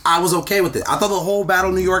okay. I was okay with it. I thought the whole Battle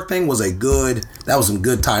of New York thing was that was some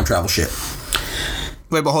good time travel shit.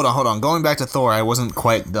 Wait, but hold on. Going back to Thor, I wasn't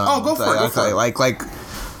quite done. Oh, go for it. Like,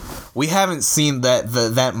 we haven't seen that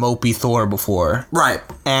mopey Thor before, right?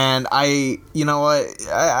 And you know what,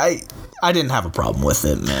 I didn't have a problem with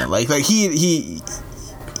it, man. Like he.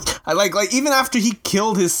 I like even after he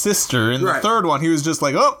killed his sister in the third one, he was just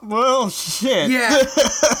like, oh well, shit. Yeah,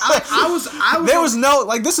 I was. There was no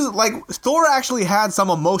this is like Thor actually had some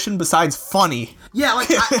emotion besides funny. Yeah, like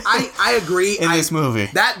I agree in this movie.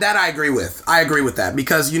 That I agree with. I agree with that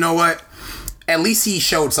because you know what. At least he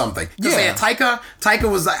showed something. Yeah, Taika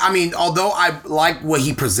was like, I mean, although I like what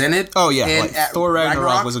he presented. Oh yeah, Thor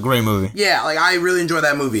Ragnarok was a great movie. Yeah, like I really enjoyed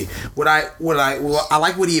that movie. I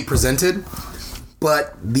like what he had presented,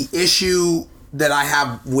 but the issue that I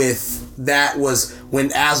have with that was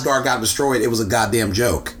when Asgard got destroyed, it was a goddamn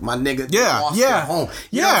joke. My nigga lost their home.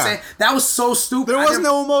 You know what I'm saying? That was so stupid. There was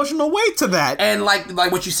no emotional weight to that. And like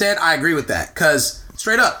what you said, I agree with that. Because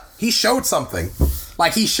straight up, he showed something.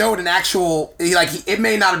 Like, he showed an actual... it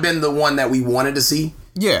may not have been the one that we wanted to see.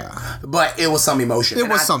 Yeah. But it was some emotion. It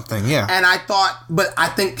was something, yeah. And I thought... But I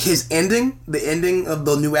think his ending, the ending of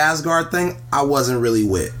the new Asgard thing, I wasn't really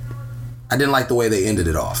with. I didn't like the way they ended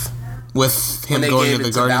it off. With him going to the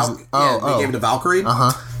Guardians... They gave it to Valkyrie.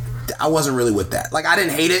 Uh-huh. I wasn't really with that. Like, I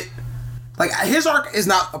didn't hate it. Like, his arc is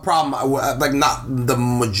not a problem. Like, not the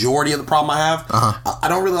majority of the problem I have. Uh-huh. I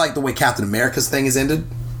don't really like the way Captain America's thing is ended.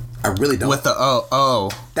 I really don't. With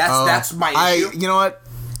the that's my issue. You know what?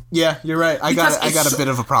 Yeah, you're right. I got a bit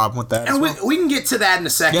of a problem with that. And we can get to that in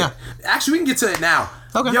a second. Yeah. Actually, we can get to it now.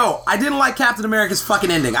 Okay. Yo, I didn't like Captain America's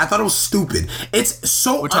fucking ending. I thought it was stupid. It's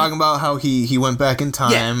so... We're talking about how he went back in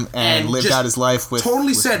time and lived out his life with...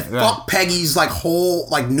 Totally said fuck Peggy's whole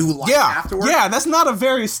new life afterwards. Yeah, that's not a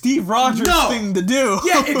very Steve Rogers thing to do.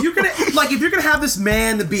 Yeah, if you're gonna have this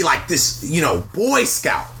man to be like this, Boy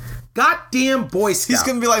Scout. Goddamn Boy Scout. He's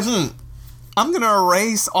gonna be like, I'm gonna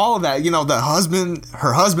erase all of that.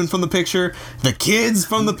 Her husband from the picture, the kids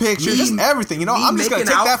from the picture, just everything. I'm just gonna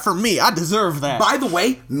take that for me. I deserve that. By the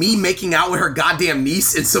way, me making out with her goddamn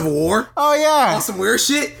niece in Civil War. Oh yeah, on some weird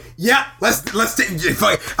shit. Yeah, let's take.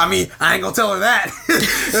 I mean, I ain't gonna tell her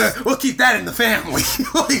that. We'll keep that in the family.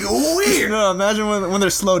 Weird. No, imagine when they're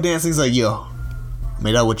slow dancing. He's like, yo,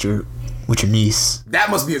 made out with your niece. That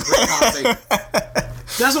must be a great conversation.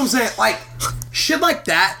 That's what I'm saying. Like, shit like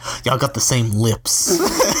that. Y'all got the same lips.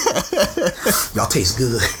 Y'all taste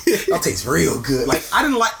good. Y'all taste real good. Like, I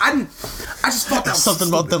just thought that was something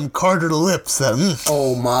stupid about them Carter lips.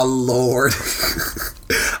 Oh, my Lord.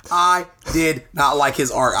 I did not like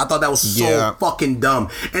his art. I thought that was so fucking dumb.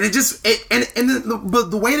 And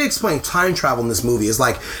the way they explain time travel in this movie is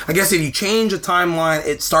like, I guess if you change a timeline,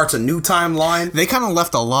 it starts a new timeline. They kind of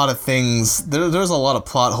left a lot of things. There's a lot of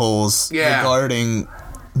plot holes regarding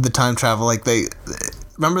the time travel. Like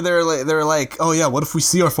remember they were like, oh yeah, what if we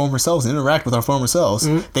see our former selves and interact with our former selves?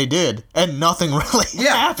 Mm-hmm. They did, and nothing really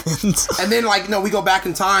happened. And then we go back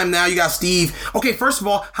in time. Now you got Steve. Okay, first of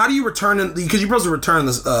all, how do you return? Because you're supposed to return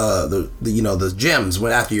the gems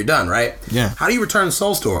after you're done, right? Yeah. How do you return the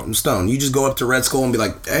Soul Stone? You just go up to Red Skull and be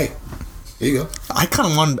like, hey. Here you go. I kind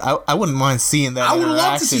of want. I wouldn't mind seeing that. I would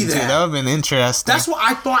love to see that. Too. That would have been interesting. That's what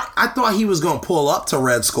I thought. I thought he was going to pull up to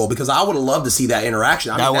Red Skull because I would have loved to see that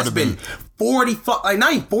interaction. I mean, that's been 40,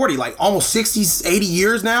 not even 40, like almost 60, 80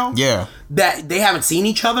 years now. Yeah. That they haven't seen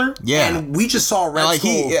each other. Yeah. And we just saw Red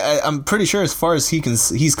Skull. I'm pretty sure, as far as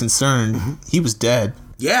he's concerned, he was dead.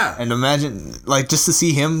 Yeah. And imagine, just to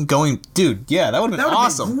see him going, dude. Yeah, that would have been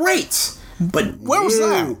awesome. Been great. But where was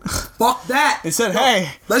that? Fuck that. It said, hey.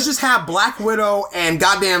 Let's just have Black Widow and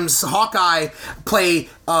goddamn Hawkeye play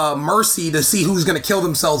Mercy to see who's going to kill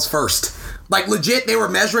themselves first. Like, legit, they were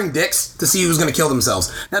measuring dicks to see who's going to kill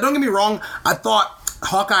themselves. Now, don't get me wrong. I thought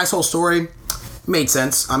Hawkeye's whole story, Made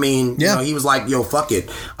sense. I mean, you know, he was like, yo, fuck it.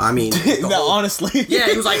 I mean, honestly. Yeah,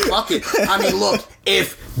 he was like, fuck it. I mean, look,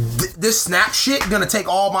 if this snap shit gonna take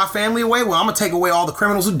all my family away, well, I'm gonna take away all the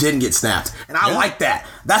criminals who didn't get snapped. And I like that.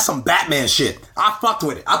 That's some Batman shit. I fucked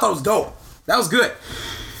with it. I thought it was dope. That was good.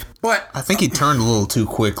 But I think he turned a little too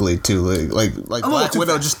quickly, too. Like Black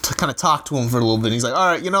Widow just kind of talked to him for a little bit. He's like,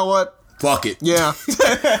 all right, you know what? Fuck it. Yeah.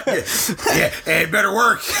 Yeah, it better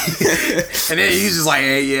work. And then he's just like,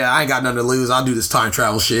 hey, yeah, I ain't got nothing to lose. I'll do this time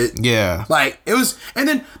travel shit. Yeah. Like, it was... And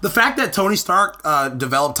then the fact that Tony Stark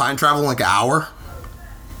developed time travel in like an hour...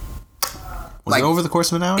 Was it over the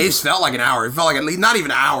course of an hour? It felt like an hour. It felt like at least not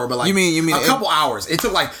even an hour, but like you mean a couple hours. It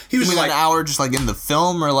took like he was you mean like an hour just like in the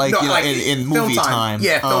film or like, no, you know, like in movie time.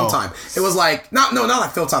 Yeah, film time. It was like not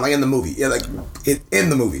like film time, like in the movie. Yeah, like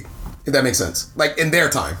in the movie. If that makes sense. Like in their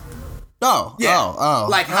time. Oh.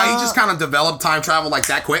 Like how he just kind of developed time travel like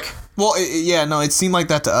that quick. Well, it seemed like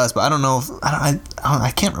that to us, but I don't know if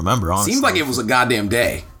I can't remember honestly. Seemed like it was a goddamn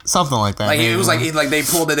day. Something like that. Like maybe. It was like they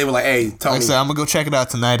pulled it. They were like, "Hey, Tony." Like I said, I'm gonna go check it out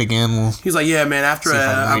tonight again. He's like, "Yeah, man. After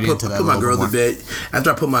I put my girl to bed, after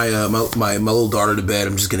I put my my little daughter to bed,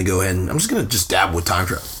 I'm just gonna go ahead and I'm just gonna dabble with time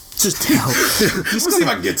travel. Just see if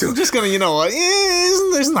I can get to it. Just gonna, you know what?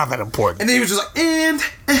 There's not that important." And then he was just like, "And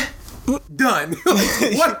done."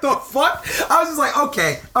 Like, what the fuck? I was just like,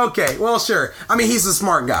 okay, well, sure. I mean, he's a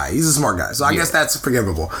smart guy. So I guess that's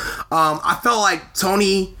forgivable. I felt like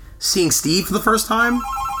Tony seeing Steve for the first time.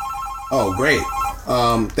 Oh, great.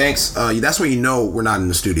 Thanks. That's when you know we're not in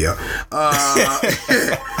the studio.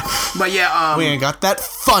 But yeah, we ain't got that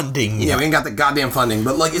funding yet. Yeah, we ain't got the goddamn funding.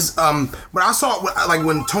 But like, it's when I saw like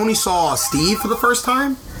when Tony saw Steve for the first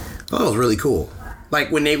time, I thought it was really cool.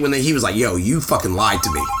 Like when he was like, "Yo, you fucking lied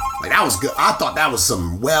to me." Like that was good. I thought that was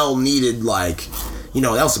some well needed, like, you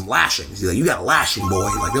know, that was some lashings. He's like, "You got a lashing, boy."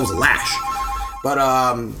 Like there was a lash. But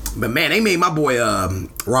man, they made my boy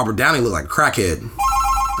Robert Downey look like a crackhead.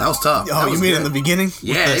 That was tough. Oh, you mean in the beginning?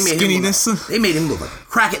 Yeah, with the skinniness. They made him look like a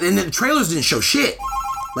crackhead, and then the trailers didn't show shit.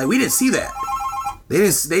 Like we didn't see that. They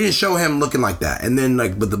didn't show him looking like that. And then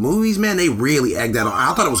like, but the movies, man, they really egged that on.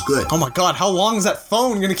 I thought it was good. Oh my god, how long is that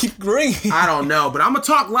phone gonna keep ringing? I don't know, but I'm gonna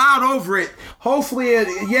talk loud over it. Hopefully,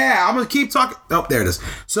 I'm gonna keep talking. Oh, there it is.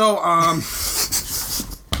 So,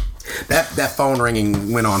 that phone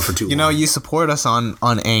ringing went on for too long. You know, you support us on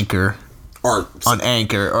Anchor. Or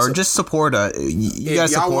just support us. You guys support us.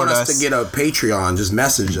 If y'all want us to get a Patreon, just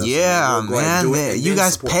message us. Yeah, man. You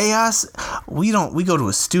guys pay us. We go to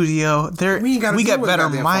a studio. We get better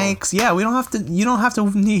mics. Phone. Yeah, we don't have to. You don't have to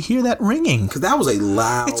hear that ringing. Because that was a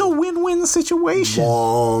loud. It's a win-win situation.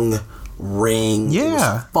 Long ring. Yeah, it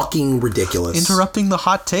was fucking ridiculous. Interrupting the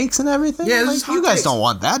hot takes and everything. Yeah, like, you guys don't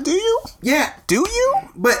want that, do you? Yeah, do you?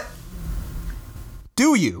 But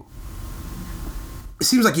do you? It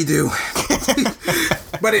seems like you do.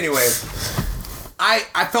 But anyway,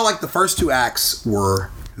 I felt like the first two acts were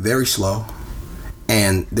very slow,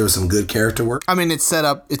 and there was some good character work. I mean, it set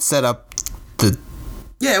up the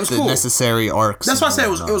it was cool. Necessary arcs. That's why I said it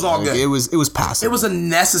was all good. It was passive. It was a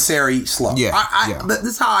necessary slow. Yeah, This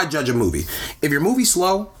is how I judge a movie. If your movie's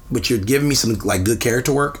slow, but you're giving me some like good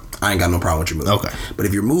character work, I ain't got no problem with your movie. Okay. But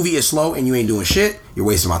if your movie is slow and you ain't doing shit, you're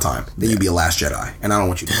wasting my time. Then you be a Last Jedi. And I don't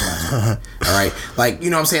want you to be a Last Jedi. All right? Like,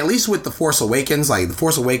 you know what I'm saying? At least with The Force Awakens, like, The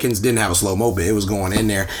Force Awakens didn't have a slow mo, but it was going in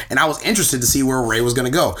there. And I was interested to see where Rey was going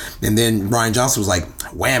to go. And then Rian Johnson was like,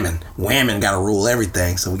 whammon got to rule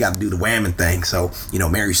everything. So we got to do the whammon thing. So, you know,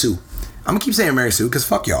 Mary Sue. I'm going to keep saying Mary Sue because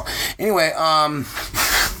fuck y'all. Anyway,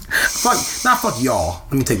 fuck y'all.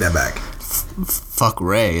 Let me take that back. Fuck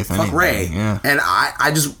Rey, if anything. Fuck Rey. Yeah. And I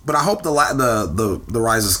hope the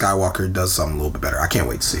Rise of Skywalker does something a little bit better. I can't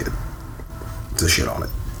wait to see it. To shit on it.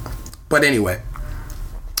 But anyway,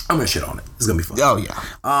 I'm gonna shit on it. It's gonna be fun. Oh yeah.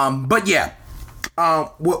 But yeah.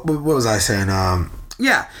 What was I saying?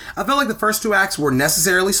 Yeah, I felt like the first two acts were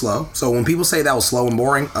necessarily slow. So when people say that was slow and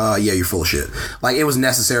boring, yeah, you're full of shit. Like, it was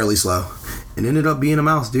necessarily slow. It ended up being a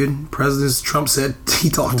mouse, dude. President Trump said he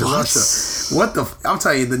talked to Russia. What the... I'm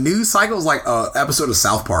telling you, the news cycle is like an episode of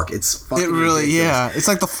South Park. It's fucking ridiculous. Yeah. It's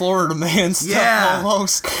like the Florida man stuff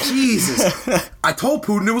almost. Jesus. I told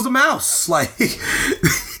Putin it was a mouse. Like...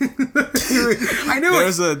 I knew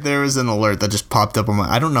it. There was an alert that just popped up on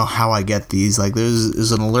my... I don't know how I get these. Like,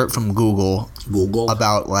 there's an alert from Google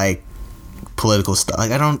about, like, political stuff.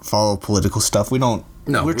 Like, I don't follow political stuff. We don't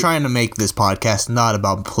we're trying to make this podcast not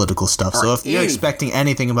about political stuff. So if you're expecting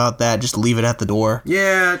anything about that, just leave it at the door.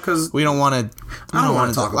 Yeah, because we don't want to. I don't want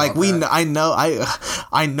to talk about that.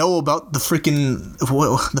 I know about the freaking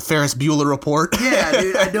the Ferris Bueller report. Yeah,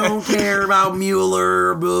 dude, I don't care about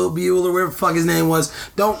Bueller, whatever the fuck his name was.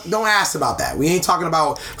 Don't ask about that. We ain't talking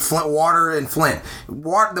about Flint water and Flint.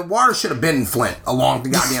 The water should have been in Flint a long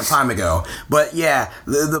goddamn time ago. But yeah,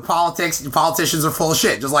 the politicians are full of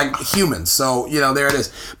shit, just like humans. So there it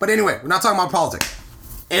is. But anyway, we're not talking about politics.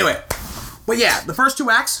 Anyway, but yeah, the first 2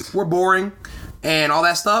 acts were boring and all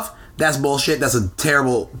that stuff. That's bullshit. That's a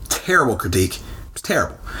terrible, terrible critique. It's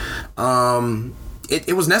terrible.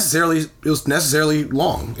 It was necessarily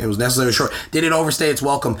long. It was necessarily short. Did it overstay its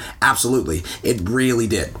welcome? Absolutely. It really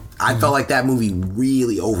did. I felt like that movie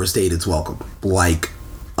really overstayed its welcome. Like,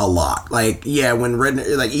 a lot. Like, yeah, when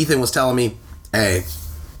Ethan was telling me, hey,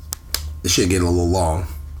 this shit getting a little long.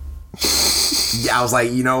 Yeah, I was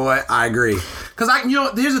like, you know what? I agree. Because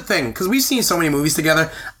here's the thing. Because we've seen so many movies together,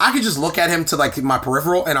 I could just look at him to like my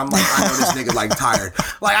peripheral, and I'm like, I know this nigga's like tired.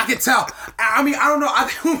 Like I could tell. I mean, I don't know.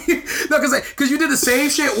 No, because you did the same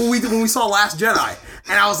shit when we saw Last Jedi,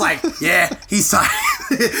 and I was like, yeah, he's tired.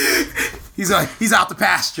 He's out the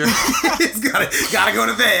pasture. He's gotta go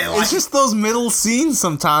to bed. Like, it's just those middle scenes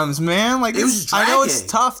sometimes, man. Like I know it's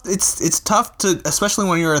tough. It's tough to, especially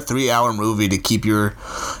when you're a 3-hour movie, to keep your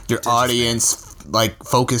audience like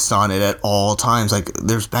focused on it at all times. Like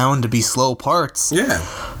there's bound to be slow parts. Yeah.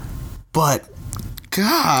 But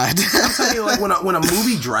God, I'm telling you, like when a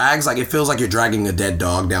movie drags, like it feels like you're dragging a dead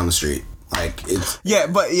dog down the street. Like it's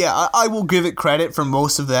I will give it credit for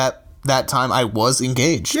most of that time. I was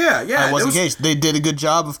engaged. Yeah, I was engaged. They did a good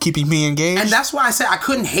job of keeping me engaged. And that's why I said I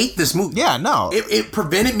couldn't hate this movie. Yeah, no. It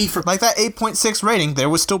prevented me from... Like that 8.6 rating, there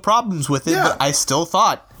was still problems with it, but I still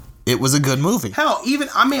thought it was a good movie. Hell, even...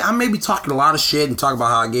 I may be talking a lot of shit and talking about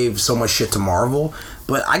how I gave so much shit to Marvel,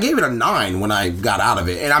 but I gave it a 9 when I got out of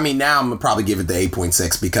it. And I mean, now I'm going to probably give it the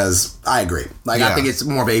 8.6 because I agree. Like, I think it's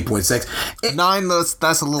more of 8.6. 9,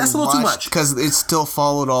 that's a little too much. Because it still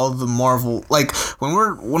followed all the Marvel... Like, when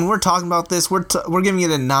we're talking about this, we're giving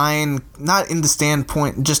it a 9, not in the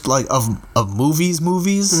standpoint just, like, of movies.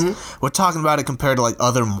 Mm-hmm. We're talking about it compared to, like,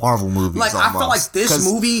 other Marvel movies. Like, almost. I felt like this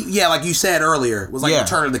movie, like you said earlier, was like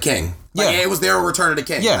Return of the King. Like, it was their Return of the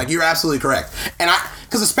King. Yeah. Like, you're absolutely correct. And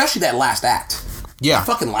because especially that last act. Yeah. The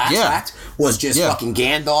fucking last act was just fucking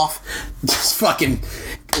Gandalf. Just fucking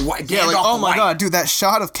Gandalf. Yeah, like, oh my god, dude, that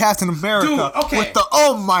shot of Captain America. Dude, okay. With the,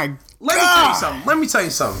 oh my god. Let me tell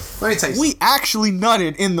you something. We actually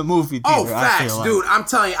nutted in the movie theater. Oh, facts, dude. I'm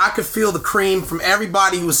telling you, I could feel the cream from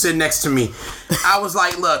everybody who was sitting next to me. I was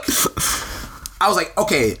like, look. I was like,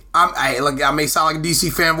 okay, I may sound like a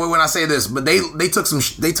DC fanboy when I say this, but they took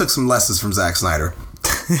some lessons from Zack Snyder.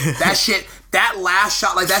 That last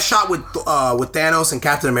shot, like that shot with Thanos and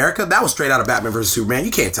Captain America, that was straight out of Batman vs Superman.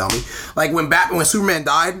 You can't tell me. Like when Superman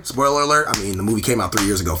died, spoiler alert, I mean the movie came out 3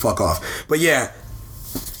 years ago, fuck off. But yeah,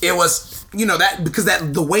 it was, that because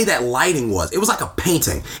the way that lighting was, it was like a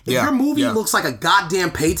painting. If your movie looks like a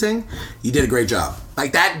goddamn painting, you did a great job.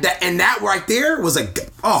 Like that right there was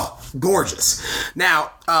gorgeous.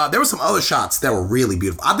 Now, there were some other shots that were really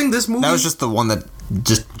beautiful. I think this movie... That was just the one that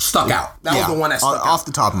just stuck out. That was the one that stuck out. Off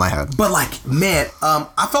the top of my head. But like, man,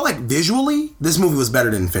 I felt like visually, this movie was better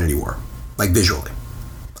than Infinity War. Like visually.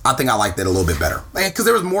 I think I liked it a little bit better. Because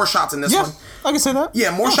there was more shots in this one. I can say that.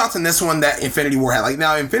 Yeah, more shots in this one that Infinity War had. Like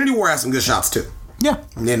now, Infinity War has some good shots too. Yeah.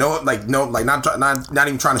 Yeah, not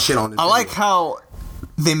even trying to shit on it. I like how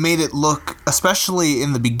they made it look, especially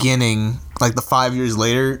in the beginning, like the 5 years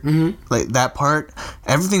later, like that part,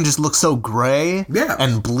 everything just looked so gray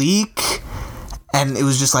and bleak, and it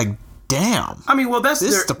was just like, damn. I mean, well, this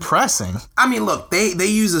is depressing. I mean, look, they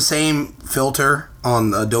use the same filter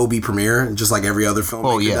on Adobe Premiere, just like every other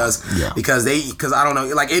filmmaker does. Yeah. Because I don't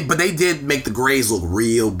know, but they did make the grays look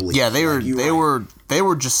real bleak. Yeah, they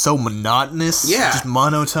were just so monotonous. Yeah. Just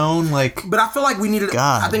monotone. But I feel like we needed...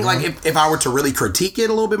 God, I think, man. Like, if I were to really critique it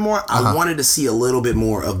a little bit more, I wanted to see a little bit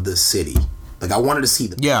more of the city. Like, I wanted to see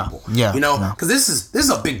the people. Yeah. Because this is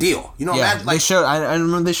a big deal. Imagine, like, they showed... I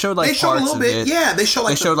remember they showed, like, they showed a little bit. Yeah, they showed,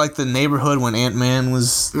 like... the neighborhood when Ant-Man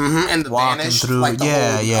was and the vanished, through. Like, the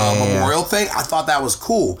whole memorial thing. I thought that was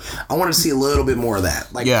cool. I wanted to see a little bit more of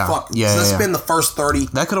that. Like, let's spend the first 30...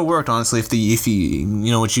 That could have worked, honestly, if you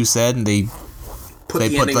know what you said, and they put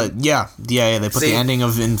the ending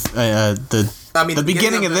of the I mean, the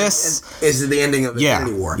beginning of this is the ending of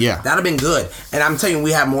Infinity War. Yeah, that'd have been good. And I'm telling you,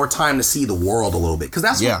 we have more time to see the world a little bit because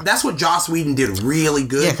that's what Joss Whedon did really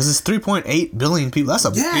good. Yeah, because it's 3.8 billion people. That's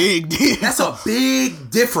a big deal. That's a big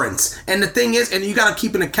difference. And the thing is, and you got to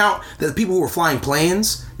keep in account that the people who were flying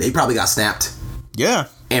planes, they probably got snapped. Yeah.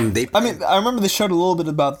 And I remember they showed a little bit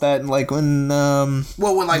about that, like when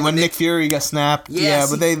Nick Fury got snapped. Yeah,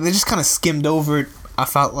 but they just kind of skimmed over it. I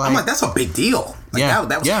felt like, I'm like, that's a big deal. Like,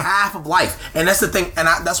 that was half of life, and that's the thing. And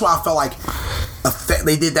that's why I felt like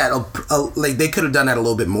they did that. Like they could have done that a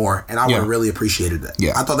little bit more, and I would have really appreciated that.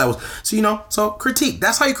 Yeah, I thought that was so critique.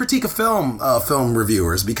 That's how you critique a film. Film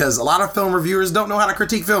reviewers, because a lot of film reviewers don't know how to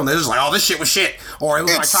critique film. They're just like, oh, this shit was shit, or it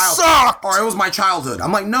was my childhood, sucked. or it was my childhood.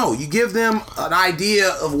 I'm like, no, you give them an idea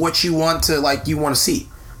of what you want to see.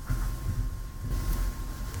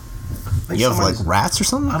 You have like rats or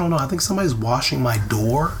something? I don't know. I think somebody's washing my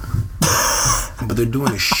door, but they're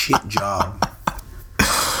doing a shit job.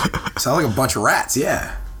 Sound like a bunch of rats.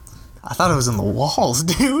 Yeah. I thought it was in the walls,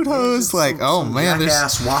 dude. I was like, oh man, there's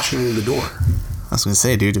ass washing the door. I was gonna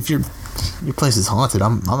say, dude, if your place is haunted,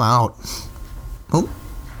 I'm out. Oh.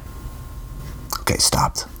 Okay,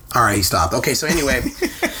 stopped. All right, he stopped. Okay, so anyway,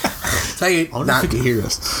 I wonder if he can hear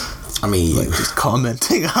us. I mean, like just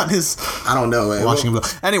commenting on his. I don't know. Watching him.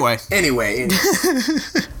 Anyway. Oh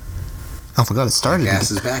my god, it started. Gas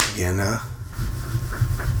is back again.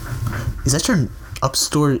 Is that your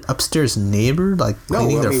upstairs neighbor? Like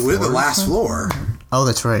cleaning their floor? We're the last floor. Oh,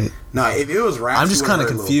 that's right. No, if it was rats, I'm just kind of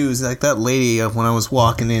confused. Like that lady when I was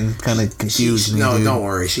walking in, kind of confused me. No, dude. Don't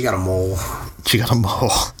worry. She got a mole. She got a mole.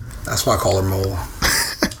 That's why I call her mole.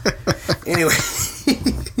 Anyway.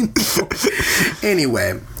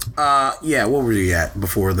 What were you at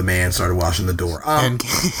before the man started washing the door?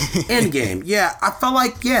 Endgame. Yeah, I felt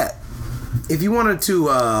like, if you wanted to,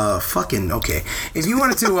 if you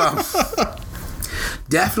wanted to,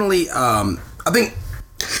 definitely, I think...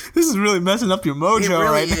 This is really messing up your mojo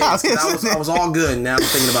right now. I was all good. Now I'm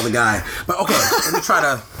thinking about the guy. But okay, let me try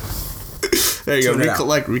to... There you go.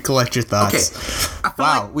 Recollect your thoughts. Okay.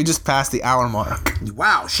 Wow, we just passed the hour mark.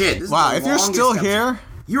 Wow, shit. This is if you're still here...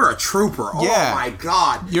 You're a trooper. Yeah. Oh my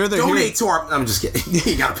god. You're the Donate to our... I'm just kidding.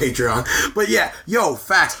 You got a Patreon. But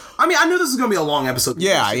facts. I mean, I knew this was going to be a long episode.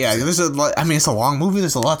 Yeah. It's a long movie.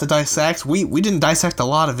 There's a lot to dissect. We didn't dissect a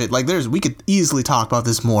lot of it. Like, we could easily talk about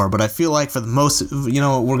this more, but I feel like for the most, we're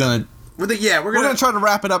going to... We're going to try to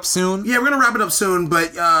wrap it up soon. Yeah, we're going to wrap it up soon,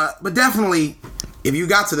 but definitely... If you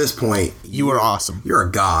got to this point, you are awesome. You're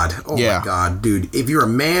a god. Oh my god, dude. If you're a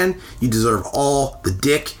man, you deserve all the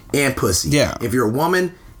dick and pussy. Yeah. If you're a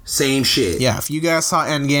woman, same shit. Yeah. If you guys saw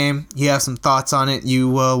Endgame, you have some thoughts on it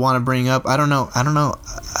you want to bring up. I don't know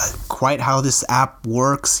quite how this app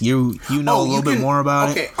works. You know a little bit more about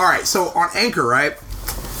it. Okay. All right. So on Anchor, right?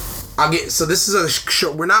 So this is a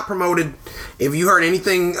show. We're not promoted. If you heard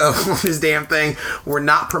anything on this damn thing, we're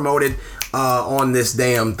not promoted on this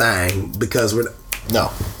damn thing because we're.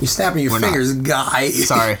 No. You're snapping your fingers, guy.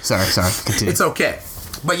 Sorry. Continue. It's okay.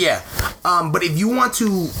 But but if you want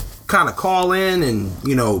to kind of call in and,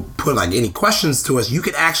 put like any questions to us, you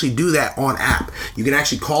can actually do that on app. You can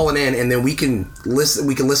actually call it in and then we can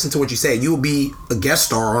listen to what you say. You will be a guest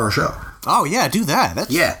star on our show. Oh yeah, do that.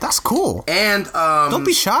 That's cool. And don't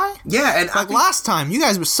be shy. Yeah, and like last time, you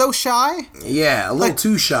guys were so shy. Yeah, a little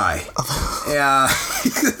too shy. Yeah.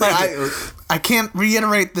 I can't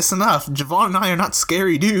reiterate this enough. Javon and I are not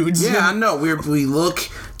scary dudes. Yeah, I know. We look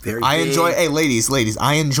very big. Hey, ladies,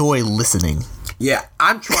 I enjoy listening. Yeah,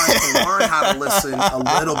 I'm trying to learn how to listen a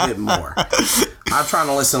little bit more. I'm trying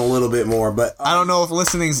to listen a little bit more, but... I don't know if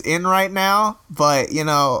listening's in right now, but,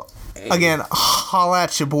 again, holla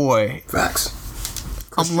at your boy. Facts.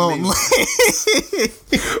 I'm lonely.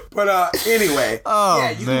 But anyway,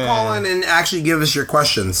 you can call in and actually give us your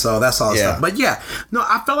questions. So that's all stuff. But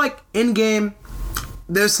I felt like Endgame,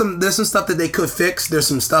 there's some stuff that they could fix. There's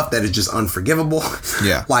some stuff that is just unforgivable.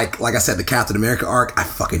 Yeah. Like I said, the Captain America arc, I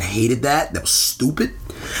fucking hated that. That was stupid.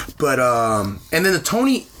 But and then the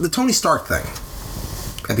Tony Stark thing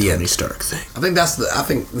at the end. Tony Stark thing. I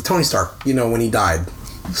think the Tony Stark, when he died.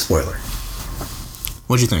 Spoiler.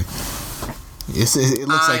 What'd you think? It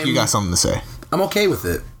looks like you got something to say. I'm okay with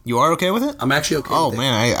it. You are okay with it? I'm actually okay with it. Oh,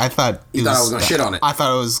 man, I thought... You thought I was going to shit on it. I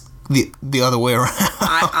thought it was the other way around.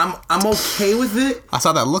 I'm okay with it. I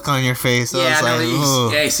saw that look on your face.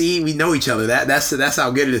 Yeah, see, we know each other. That's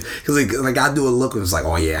how good it is. Because like I do a look and it's like,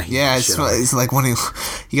 oh yeah. Yeah, it's like when he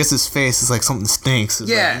gets his face, it's like something stinks.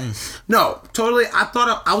 It's no, totally. I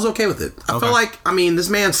thought I was okay with it. I felt like, this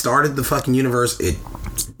man started the fucking universe.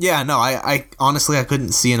 Yeah, no, I honestly, I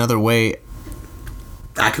couldn't see another way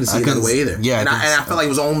I couldn't see another way either. Yeah, and I felt like it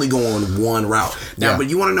was only going one route. Now, but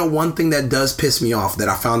you want to know one thing that does piss me off that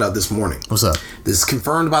I found out this morning? What's up? This is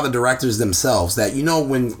confirmed by the directors themselves that, you know,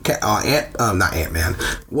 when not Ant-Man.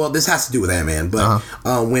 Well, this has to do with Ant-Man, but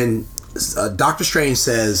when Doctor Strange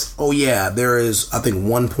says, "Oh yeah, there is, I think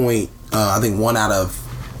 1 out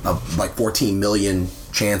of like 14 million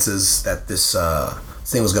chances that this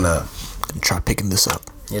thing was gonna try picking this up."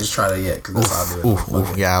 Yeah, just try to because that's how I do it.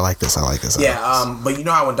 Ooh, yeah, I like this. Yeah, but you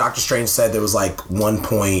know how when Doctor Strange said there was like 1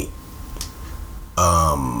 point,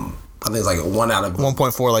 I think it's like 1 out of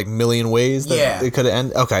 1.4 like million ways that it could have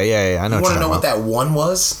ended. Okay, yeah, I know. You want to know what that one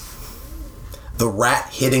was? The rat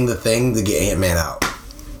hitting the thing to get Ant-Man out.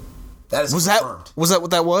 That is confirmed. Was that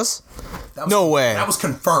what that was? No way. That was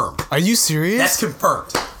confirmed. Are you serious? That's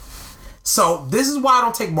confirmed. So this is why I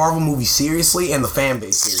don't take Marvel movies seriously and the fan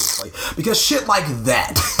base seriously, because shit like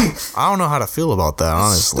that. I don't know how to feel about that,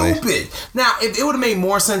 honestly. Stupid. Now, if it would have made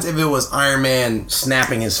more sense if it was Iron Man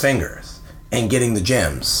snapping his fingers and getting the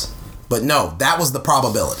gems, but no, that was the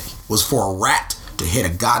probability, was for a rat to hit a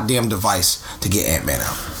goddamn device to get Ant-Man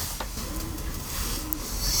out.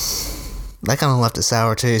 That kind of left a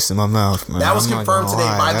sour taste in my mouth, man. That was confirmed today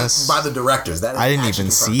by the directors. That is I didn't even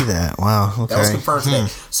see that. Wow. Okay. That was confirmed today.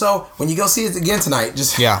 So when you go see it again tonight,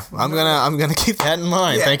 just I'm gonna keep that in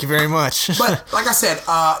mind. Yeah. Thank you very much. But like I said,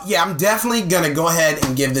 I'm definitely gonna go ahead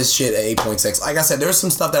and give this shit an 8.6. Like I said, there's some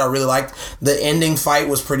stuff that I really liked. The ending fight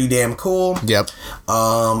was pretty damn cool. Yep.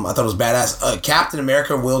 I thought it was badass. Captain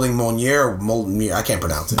America wielding Mjolnir, I can't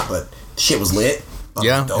pronounce it, but shit was lit.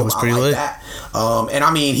 Yeah, it was pretty lit. That. And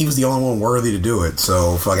I mean, he was the only one worthy to do it.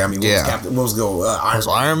 So, fuck, I mean, was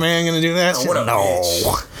Iron Man gonna do that? What a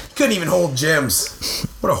bitch. Couldn't even hold gems.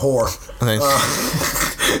 What a whore.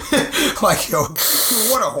 Like, yo,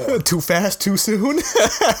 what a whore. Too fast, too soon.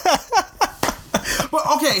 But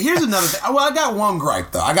okay, here's another thing. Well, I got one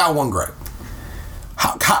gripe though.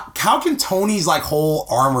 How can Tony's like whole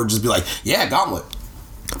armor just be like, yeah, gauntlet?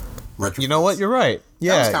 You know what? You're right.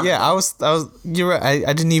 Yeah. I was. You're right.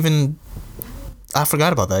 I didn't even. I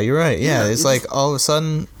forgot about that. You're right. Yeah. It's like all of a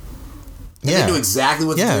sudden. They knew exactly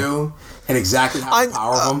what to do and exactly how to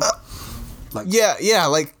power them. Like,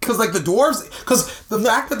 like because like the dwarves, because the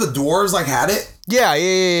fact that the dwarves like had it. Yeah.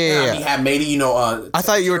 He had made it. You know. I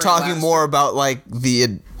thought you were talking more about like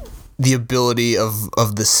the ability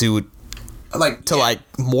of the suit. Like to like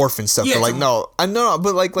morph and stuff, but like I know,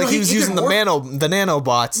 but like he was using the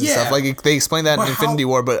nanobots and stuff. Like they explained that in Infinity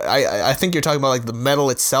War, but I think you're talking about like the metal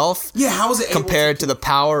itself. Yeah, how was it compared to the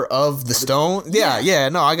power of the stone? Yeah,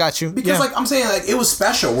 no, I got you. Because like I'm saying, like it was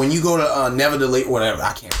special when you go to Never Delete whatever.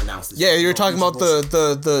 I can't pronounce this. Yeah, you're talking about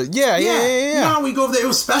the You know how we go over there, it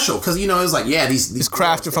was special because you know it was like these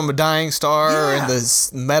crafted from a dying star and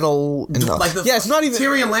this metal and like it's not even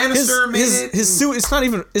Tyrion Lannister made it. His suit. It's not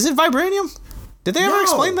even. Is it vibranium? Did they ever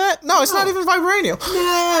explain that? No, it's not even vibranium.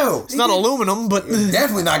 No. It's not aluminum, but...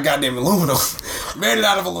 Definitely not goddamn aluminum. Made it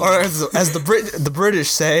out of aluminum. Or as the British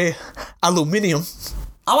say, aluminium.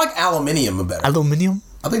 I like aluminium better. Aluminium?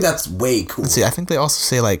 I think that's way cool. Let's see, I think they also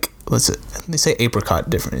say like... They say apricot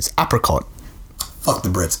different. It's apricot. Fuck the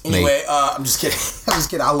Brits. Anyway, I'm just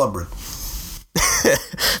kidding. I love Brit.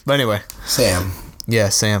 But anyway. Sam. Yeah,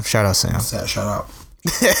 Sam. Shout out, Sam. Shout out.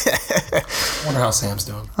 I wonder how Sam's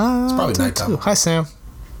doing. It's probably nighttime. Hi, Sam.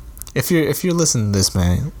 If you're listening to this,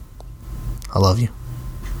 man, I love you.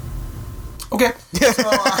 Okay. So, but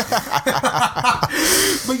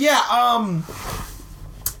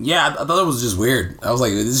I thought it was just weird. I was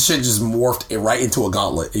like, this shit just morphed right into a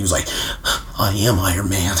gauntlet. He was like, I am Iron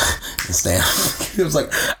Man. It was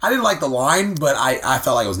like, I didn't like the line, but I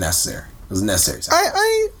felt like it was necessary. It was necessary.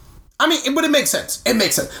 I mean, but it makes sense. It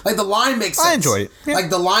makes sense. Like, the line makes sense. I enjoyed it. Yeah. Like,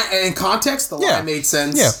 the line, and in context, the line made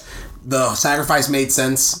sense. Yeah. The sacrifice made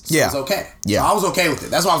sense. So it was okay. Yeah. So I was okay with it.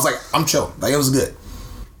 That's why I was like, I'm chilling. Like, it was good.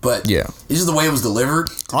 But it's just the way it was delivered.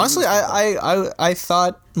 Honestly, I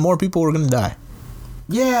thought more people were going to die.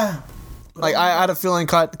 Yeah. Like, I had a feeling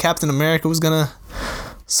Captain America was going to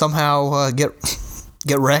somehow get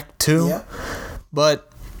wrecked, too. Yeah.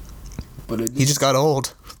 But he just got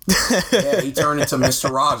old. Yeah, he turned into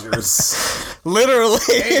Mr. Rogers. Literally.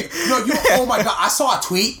 Hey, oh my god, I saw a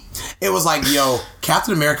tweet. It was like, yo,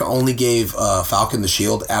 Captain America only gave Falcon the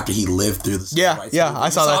shield after he lived through the I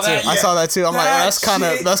saw that too. I saw that too. I'm like, that's kind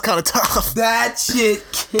of tough. That shit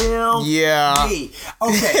killed me.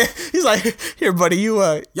 Okay. He's like, here, buddy,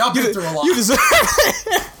 y'all been through a lot. You deserve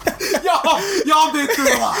it. Y'all been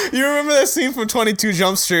through a lot. You remember that scene from 22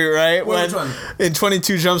 Jump Street, right? Which one? In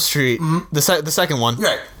 22 Jump Street, the second one.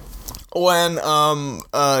 Right. when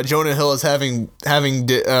Jonah Hill is having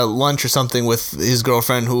lunch or something with his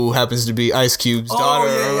girlfriend, who happens to be Ice Cube's daughter,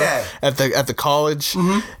 at the college,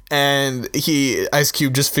 and Ice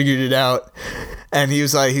Cube just figured it out, and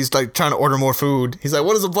he's like trying to order more food. He's like,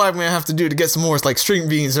 "What does a black man have to do to get some more like string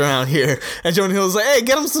beans around here?" And Jonah Hill's like, "Hey,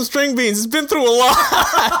 get him some string beans. He's been through a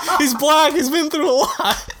lot. He's black. He's been through a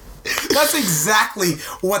lot." That's exactly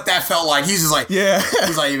what that felt like. He's just like,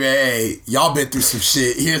 he's like, "Hey, y'all been through some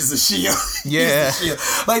shit. Here's the shield." Yeah.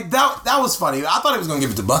 Like that was funny. I thought he was gonna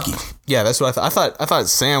give it to Bucky. Yeah, that's what I thought. I thought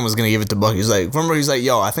Sam was gonna give it to Bucky. He's like, remember, he's like,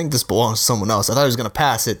 "Yo, I think this belongs to someone else." I thought he was gonna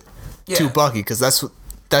pass it to Bucky, because that's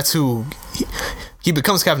who he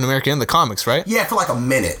becomes Captain America in the comics, right? Yeah, for like a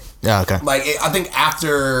minute. Yeah, okay. Like I think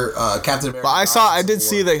after Captain America. But I did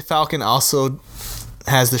see that Falcon also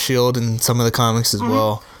has the shield in some of the comics as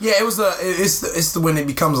well. Yeah, it's the when it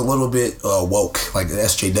becomes a little bit woke, like the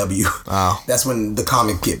SJW. Oh. That's when the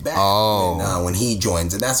comic get back. Oh. When he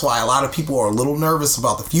joins, and that's why a lot of people are a little nervous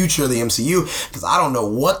about the future of the MCU, because I don't know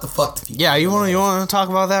what the fuck the future. Yeah, you want to talk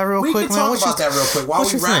about that real quick, man? We can talk about that real quick while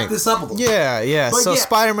we wrap this up a little. Yeah. So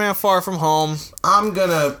Spider-Man: Far From Home. I'm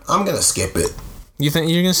gonna skip it. You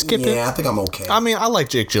think you're gonna skip it? Yeah, I think I'm okay. I mean, I like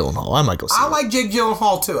Jake Gyllenhaal. I might go see it. I like Jake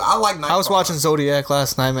Gyllenhaal too. I like Nightcrawler. I was watching Zodiac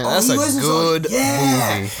last night, man. That's a good movie.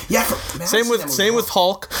 Yeah, man, same with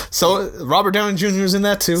Hulk. So Robert Downey Jr. was in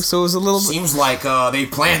that too. So it was a little. Seems like they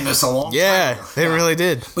planned this a long time. Yeah, they really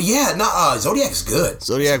did. But Zodiac is good.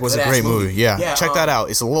 Zodiac was a great movie. Yeah, check that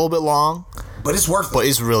out. It's a little bit long, but it's worth it. But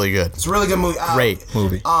it's really good. It's a really good movie. Great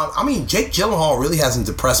movie. I mean, Jake Gyllenhaal really hasn't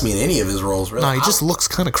depressed me in any of his roles. Really. No, he just looks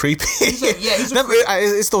kind of creepy. He's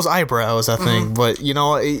it's those eyebrows, I think. But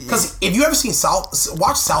because if you ever seen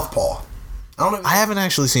watch Southpaw. I haven't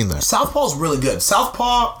actually seen that. Southpaw is really good.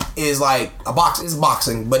 Southpaw is like it's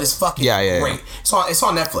boxing, but it's fucking great. It's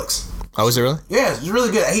on Netflix. Oh, is it really? Yeah, it's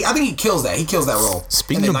really good. I think he kills that. He kills that role.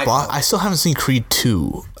 Speaking of I still haven't seen Creed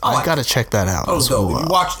 2. I gotta check that out. Oh,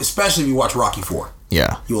 dope. Especially if you watch Rocky 4.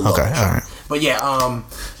 Yeah. You will love it. All right. But I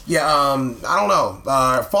don't know.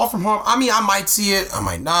 Far From Home. I mean, I might see it. I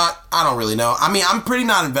might not. I don't really know. I mean, I'm pretty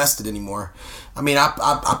not invested anymore. I mean,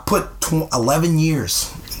 I put 11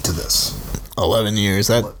 years into this. 11 years.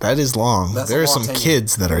 That is long. There are some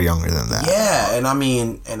kids that are younger than that. Yeah, and I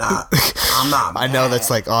mean, I'm not. I know that's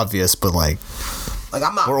like obvious, but like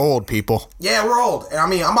I'm not. We're old people. Yeah, we're old. And I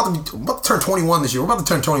mean, I'm about to turn 21 this year. We're about to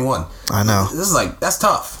turn 21. I know. This is that's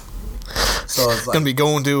tough. So it's gonna be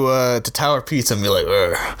going to Tower Pizza and be like,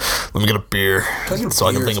 let me get a beer, so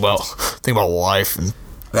I can think about life and.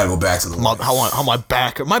 Gotta go back to the how my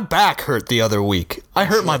back hurt the other week. I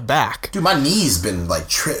hurt my back. Dude, my knee's been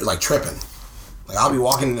tripping. Like I'll be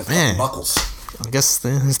walking in the fucking buckles. I guess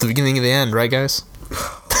it's the beginning of the end, right, guys?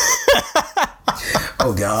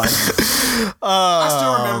 Oh God. I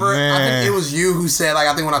still remember. Man. I think it was you who said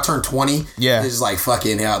I think when I turned 20, it's just like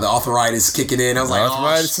fucking the arthritis kicking in. I was like,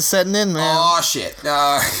 arthritis is setting in, man. Oh shit.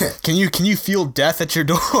 Can you feel death at your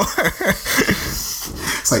door?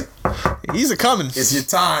 It's like he's a coming. It's your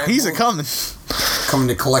time. He's a coming. Coming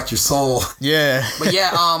to collect your soul. Yeah. But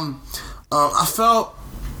yeah, I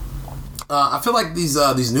feel like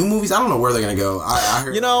these new movies. I don't know where they're gonna go. I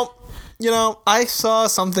heard. I saw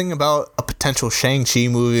something about a potential Shang-Chi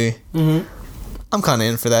movie. Mm-hmm. I'm kind of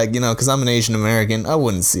in for that, because I'm an Asian American. I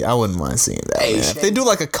wouldn't mind seeing that. Hey, if they do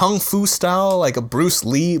like a kung fu style, like a Bruce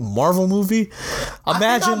Lee Marvel movie,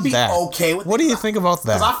 imagine that. Okay with what do you think about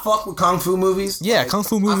that? Because I fuck with kung fu movies. Yeah, kung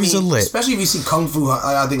fu movies are lit. Especially if you see Kung Fu.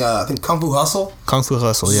 I think Kung Fu Hustle. Kung Fu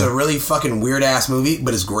Hustle. It's a really fucking weird ass movie,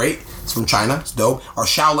 but it's great. It's from China. It's dope. Or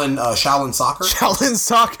Shaolin Soccer. Shaolin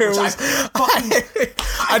Soccer was.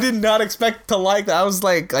 I did not expect to like that. I was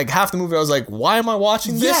like half the movie. I was like, why am I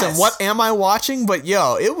watching this? And what am I watching? But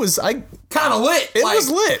it was kind of lit. It was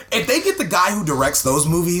lit. If they get the guy who directs those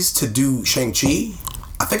movies to do Shang-Chi,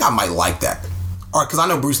 I think I might like that. Or because I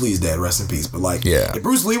know Bruce Lee's dead, rest in peace. But if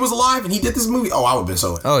Bruce Lee was alive and he did this movie, I would have been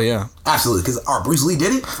so. Oh yeah, absolutely. Because Bruce Lee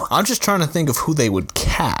did it. I'm just trying to think of who they would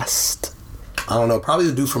cast. I don't know. Probably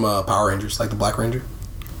the dude from Power Rangers, like the Black Ranger.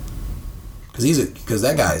 Because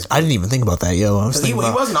that guy is. I didn't even think about that, yo. I was thinking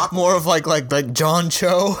he was not more of like John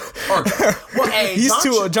Cho.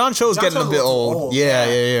 John Cho's getting a bit old.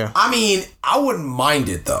 Yeah. I mean, I wouldn't mind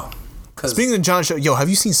it though. Speaking of John Cho, yo, have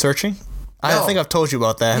you seen Searching? I think I've told you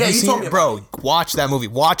about that. Yeah, you told me about it? Watch that movie.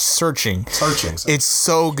 Watch Searching. It's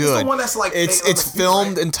so good. It's the one that's like it's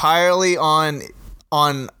filmed entirely on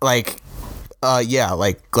like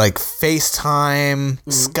FaceTime,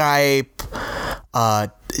 Skype,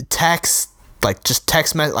 text, like just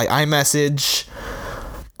text like iMessage,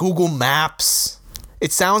 Google Maps.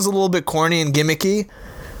 It sounds a little bit corny and gimmicky,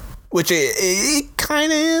 which it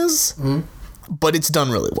kind of is, but it's done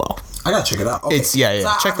really well. I gotta check it out. Okay.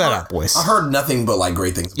 Check that out, boys. I heard nothing but like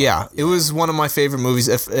great things. Yeah, it was one of my favorite movies.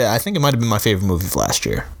 I think it might have been my favorite movie of last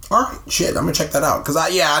year. All right, shit, I'm gonna check that out because I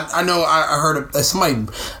know I heard somebody,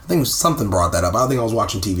 I think something brought that up. I think I was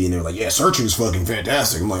watching TV and they were like, yeah, Searching is fucking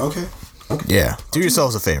fantastic. I'm like, okay. Yeah, do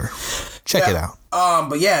yourselves a favor, check it out.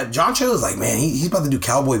 But yeah, John Cho is like, man, he's about to do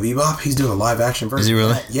Cowboy Bebop. He's doing a live action version. Is he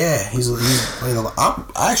really? Yeah, he's playing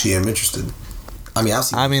I actually am interested. I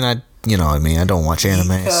mean, I don't watch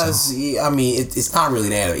anime. Because, it's not really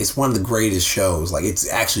an anime. It's one of the greatest shows. Like,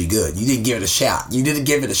 it's actually good. You didn't give it a shot. You didn't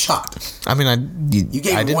give it a shot. I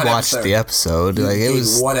did watch the episode. It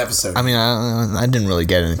was one episode. I didn't really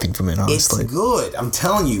get anything from it, honestly. It's good. I'm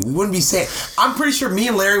telling you. We wouldn't be saying... I'm pretty sure me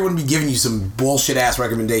and Larry wouldn't be giving you some bullshit-ass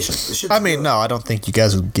recommendations. No, I don't think you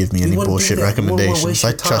guys would give me any bullshit recommendations.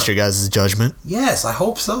 I trust your guys' judgment. Yes, I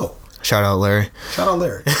hope so. Shout out, Larry.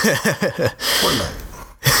 Fortnite.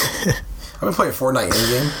 I've been playing Fortnite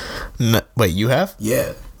Endgame. No, wait, you have?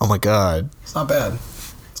 Yeah. Oh my god. It's not bad.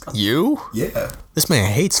 You? Yeah. This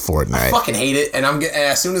man hates Fortnite. I fucking hate it, and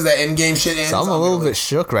as soon as that Endgame shit ends, so I'm a little bit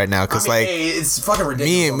shook right now because it's fucking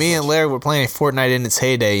ridiculous. Me and Larry were playing Fortnite in its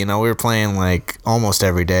heyday. We were playing like almost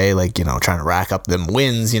every day, like trying to rack up them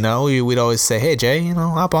wins. We'd always say, "Hey Jay,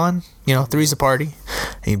 hop on. Three's a party,"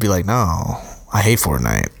 and he'd be like, "No." I hate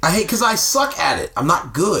Fortnite. Because I suck at it. I'm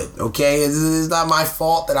not good, okay? It's not my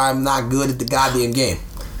fault that I'm not good at the goddamn game.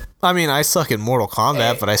 I suck at Mortal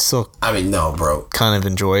Kombat, but I still... no, bro. Kind of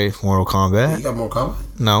enjoy Mortal Kombat. You got Mortal Kombat?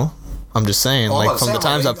 No. I'm just saying, from the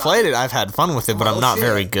times I've played it, I've had fun with it, but I'm not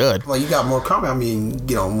very good. Well, you got Mortal Kombat.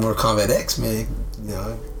 Mortal Kombat X, man.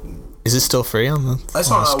 Is it still free on the... I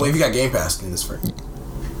saw if you got Game Pass, then it's free.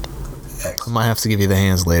 X. I might have to give you the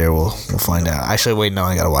hands later. We'll find out. Actually, wait, no,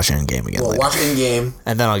 I gotta watch Endgame again. Well, watch Endgame,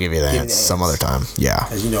 and then I'll give you the hands some other time. Yeah,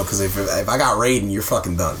 as you know, because if I got Raiden, you're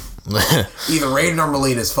fucking done. Either Raiden or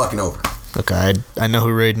Melina is fucking over. Okay, I know who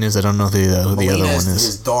Raiden is. I don't know who the other one is.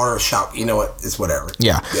 His daughter. You know what? It's whatever.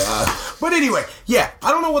 Yeah. But anyway, I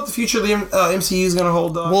don't know what the future of the MCU is gonna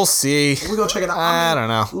hold. We'll see. We're gonna check it out. I don't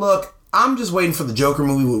know. Look. I'm just waiting for the Joker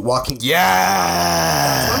movie with Joaquin.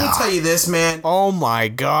 Yeah. Let me tell you this, man. Oh my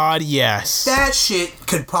God, yes. That shit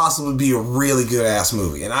could possibly be a really good ass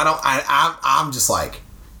movie, and I'm just like,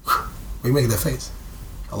 why are you making that face?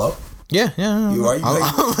 Hello? Yeah. You are.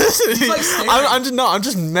 I'm listening. I'm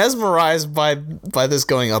just mesmerized by this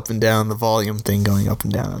going up and down, the volume thing going up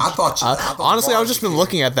and down. Honestly, I've just been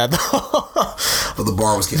looking at that though. But the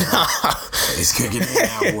bar was getting it's getting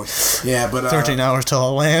an hour. Yeah, but 13 hours till I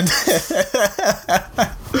land.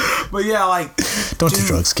 But yeah, don't do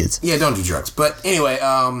drugs, kids. Yeah, don't do drugs. But anyway,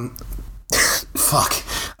 fuck.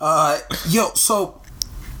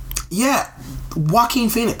 Joaquin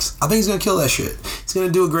Phoenix. I think he's gonna kill that shit. He's gonna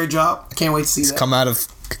do a great job. I can't wait to see that.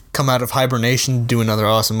 Come out of hibernation, do another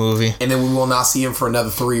awesome movie, and then we will not see him for another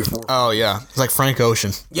 3 or 4. Oh yeah, it's like Frank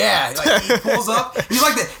Ocean. Yeah, he pulls up. He's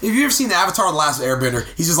like that. If you ever seen the Avatar: The Last Airbender,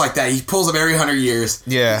 he's just like that. He pulls up every 100 years.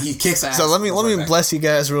 Yeah, he kicks ass. So let me bless you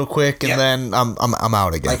guys real quick, and then I'm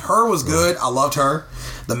out again. Her was good. I loved her.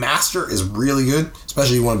 The Master is really good,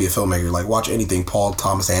 especially if you want to be a filmmaker. Watch anything Paul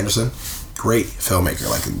Thomas Anderson. Great filmmaker.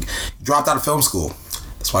 He dropped out of film school.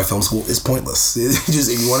 That's why film school is pointless.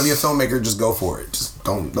 Just if you want to be a filmmaker, just go for it. Just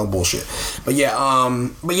don't bullshit. But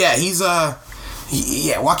he's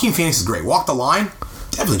Joaquin Phoenix is great. Walk the Line,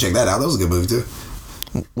 definitely check that out. That was a good movie too.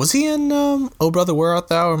 Was he in Oh Brother Where Art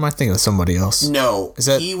Thou, or am I thinking of somebody else? No, is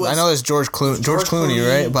that I know there's George Clooney,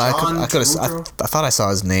 right? But I thought I saw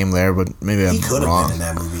his name there, but maybe I'm wrong. He could have been in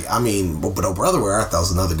that movie. But Oh Brother Where Art Thou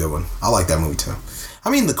is another good one. I like that movie too.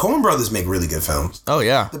 The Coen brothers make really good films. Oh,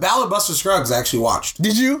 yeah. The Ballad of Buster Scruggs I actually watched.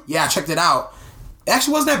 Did you? Yeah, I checked it out. It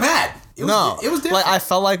actually wasn't that bad. It was different. I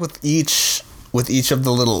felt like with each of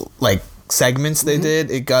the little, segments they did,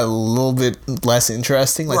 it got a little bit less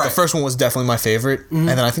interesting. The first one was definitely my favorite. Mm-hmm.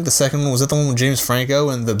 And then I think the second one, was that the one with James Franco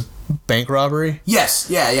and the bank robbery? Yes.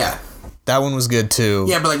 Yeah. That one was good, too.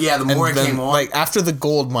 Yeah, but, the more it came on. After the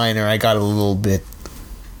gold miner, I got a little bit...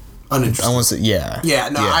 uninteresting. I want to say, yeah. Yeah,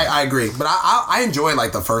 no, yeah. I agree. But I enjoyed,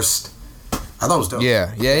 the first... I thought it was dope.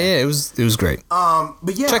 Yeah, it was great.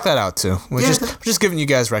 But yeah. Check that out, too. We're just giving you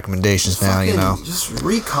guys recommendations now, Just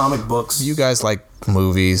read comic books. You guys like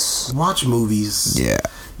movies. Watch movies. Yeah.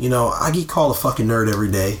 I get called a fucking nerd every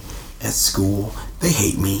day at school. They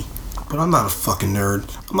hate me. But I'm not a fucking nerd.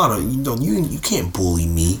 I'm not a... You can't bully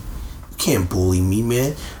me. You can't bully me,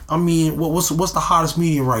 man. What's the hottest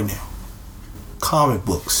medium right now? Comic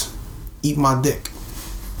books. Eat my dick.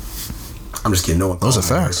 I'm just kidding. No one. Those are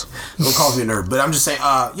facts. No one calls me a nerd, but I'm just saying.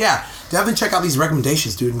 Devin, check out these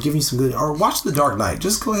recommendations, dude. I'm giving you some good. Or watch The Dark Knight.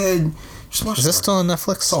 Just go ahead. Just watch. Is this still on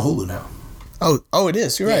Netflix? It's on Hulu now. Oh, it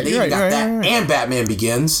is. You're right. You're right. And Batman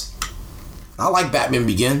Begins. I like Batman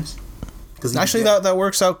Begins. Actually, that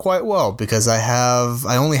works out quite well because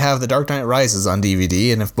I only have The Dark Knight Rises on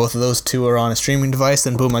DVD, and if both of those two are on a streaming device,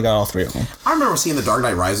 then boom, I got all three of them. I remember seeing The Dark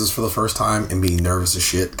Knight Rises for the first time and being nervous as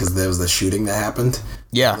shit because there was the shooting that happened.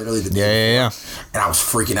 Yeah. Literally the day before. And I was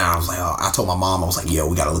freaking out. I was like, I told my mom, I was like, yo,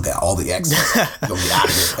 we got to look at all the exits. We're going to get out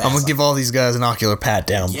of here. I'm going to give all these guys an ocular pat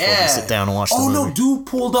down before we sit down and watch the movie. Oh, no, dude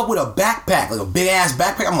pulled up with a backpack, like a big ass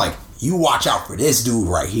backpack. I'm like, you watch out for this dude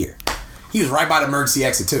right here. He was right by the emergency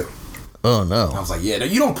exit, too. Oh, no. I was like, yeah, no,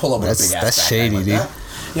 you don't pull up with a big ass backpack. That's shady, like dude. That.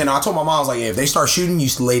 You know, I told my mom, I was like, yeah, if they start shooting, you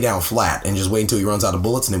lay down flat and just wait until he runs out of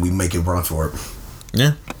bullets and then we make it run for it.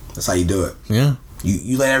 Yeah. That's how you do it. Yeah.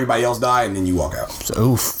 You let everybody else die and then you walk out.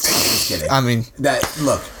 Oof. Just kidding. I mean, that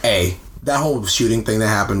whole shooting thing that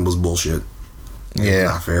happened was bullshit. Yeah.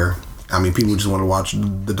 Not fair. I mean, people just want to watch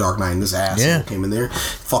The Dark Knight and this asshole came in there,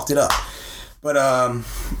 fucked it up. But on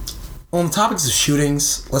the topics of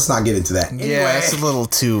shootings, let's not get into that. Anyway, that's a little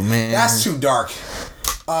too, man. That's too dark.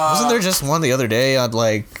 Wasn't there just one the other day on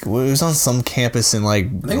it was on some campus in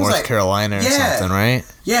North Carolina or something, right?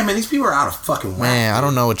 Yeah, man, these people are out of fucking whack. Man, I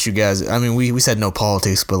don't know what you guys. I mean, we said no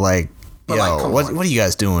politics, but what are you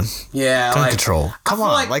guys doing? Yeah, gun control. Come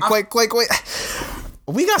on, wait.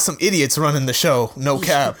 We got some idiots running the show. No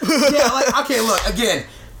cap. Yeah, okay. Look, again,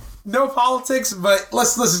 no politics, but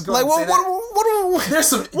let's just go. There's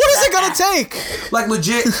some. What is it gonna take? Like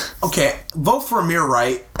legit. Okay, vote for Amir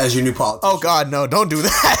Wright as your new politician. Oh God, no! Don't do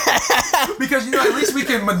that. Because at least we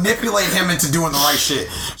can manipulate him into doing the right shit.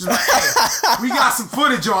 Just like, hey, we got some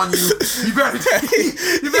footage on you. You better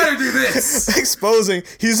do this. Exposing.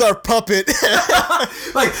 He's our puppet.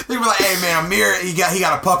 Like they were like, hey man, Amir, he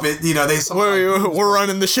got a puppet. We're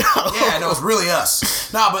running the show. Yeah, no, it's really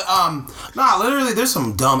us. Literally, there's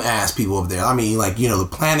some dumb ass people up there. I mean, the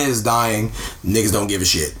planet is dying. Niggas don't give a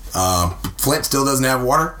shit. Flint still doesn't have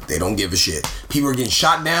water. They don't give a shit. People are getting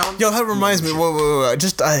shot down. Yo, that reminds me. Whoa.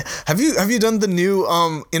 Have you done the new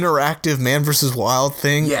interactive Man vs. Wild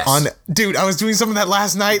thing? Yes. Dude, I was doing some of that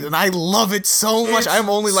last night, and I love it so much. I'm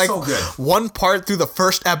only so good. one part through the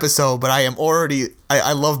first episode, but I am already.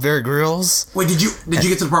 I love Bear Grylls. Wait, did you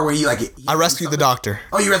get to the part where he I rescued the doctor.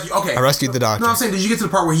 Oh, you rescued. Okay. I rescued the doctor. No, I'm saying, did you get to the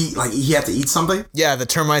part where he had to eat something? Yeah, the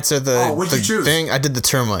termites are the. Oh, what'd you choose? Thing. I did the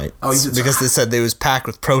termite. Oh, you did because they said they was packed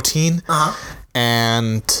with protein.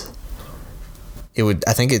 And it would.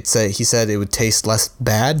 I think he said it would taste less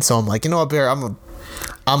bad. So I'm like, you know what, Bear?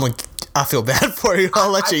 I feel bad for you.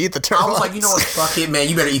 I'll let you eat the termites. I was like, you know what? Fuck it, man.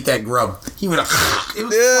 You better eat that grub. He went. It was fucking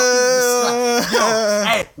disgusting. Yo,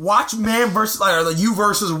 hey, watch Man versus You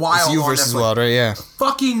versus Wild. It's You versus Wild, right? Yeah.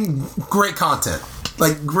 Fucking great content.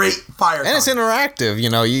 Great fire. And it's interactive. You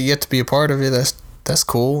get to be a part of it. That's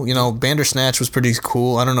cool. Bandersnatch was pretty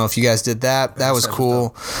cool. I don't know if you guys did that. That was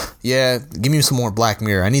cool. Yeah, give me some more Black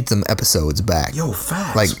Mirror. I need some episodes back. Yo,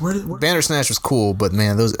 facts. Bandersnatch was cool, but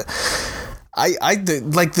man, those.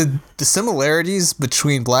 The similarities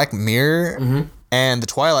between Black Mirror and the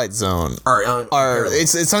Twilight Zone are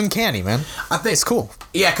it's uncanny, man. I think it's cool.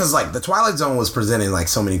 Yeah, because the Twilight Zone was presenting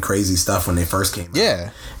so many crazy stuff when they first came out. Yeah,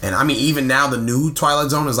 and I mean even now the new Twilight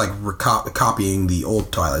Zone is copying the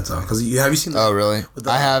old Twilight Zone. Because have you seen? Oh really?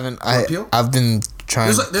 I haven't. I've been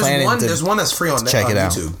trying. There's one that's free on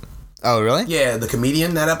YouTube. Oh really? Yeah, the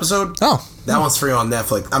comedian, that episode. Oh, that one's free on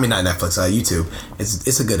Netflix. I mean not Netflix, YouTube.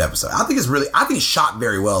 It's a good episode. I think it's shot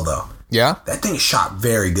very well though. Yeah, that thing is shot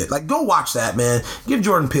very good. Go watch that, man. Give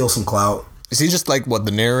Jordan Peele some clout. Is he just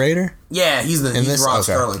the narrator? Yeah, he's Rod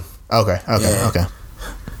Sterling. Okay.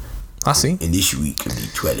 I see. And this week of the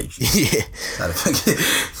Twilight. Yeah.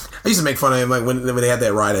 I used to make fun of him when they had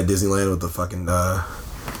that ride at Disneyland with the fucking.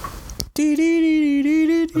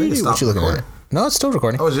 What you looking at? No, it's still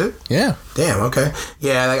recording. Oh, is it? Yeah. Damn. Okay.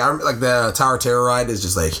 Yeah, I the Tower Terror ride is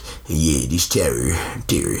just this terror.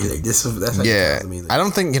 That's I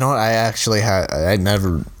don't think I actually had. I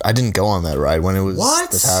didn't go on that ride when it was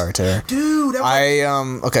the Tower Terror, dude.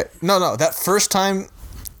 Okay. No. That first time.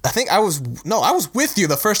 I think I was with you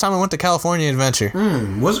the first time I went to California Adventure.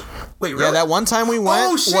 Wait, really? Yeah, that one time we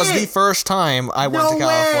went was the first time I went to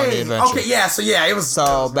California Adventure. Okay, yeah, so yeah, it was.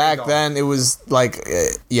 So back then it was it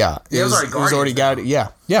was already got it. Yeah.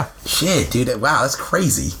 Shit, dude, wow, that's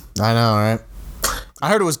crazy. I know, right? I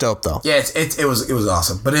heard it was dope though. Yeah, it was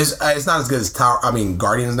awesome, but it's not as good as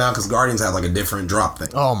Guardians now because Guardians have a different drop thing.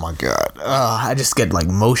 Oh my god, I just get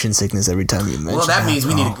motion sickness every time you mention. Well, that means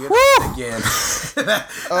we need to get again.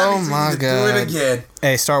 Oh my god. Do it again.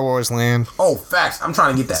 Hey, Star Wars Land. Oh, facts. I'm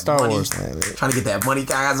trying to get that Star money. Wars Land. Trying to get that money,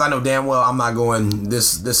 guys. I know damn well I'm not going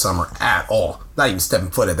this summer at all. Not even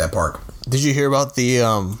stepping foot at that park. Did you hear about the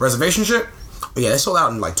reservation shit? Yeah, they sold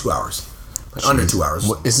out in like 2 hours. Like under 2 hours.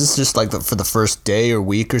 What, is this just like for the first day or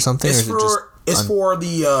week or something? It's or is it's for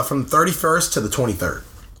the from 31st to the 23rd.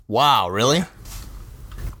 Wow, really?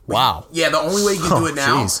 Wow. Yeah, the only way you can do it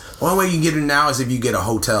now. The only way you can get it now is if you get a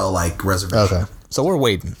hotel like reservation. Okay. So we're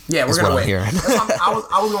waiting. Yeah, we're gonna wait.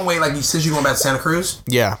 I was gonna wait since you're going back to Santa Cruz.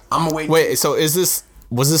 Yeah. I'm gonna wait. Wait, so is this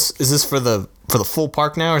for the full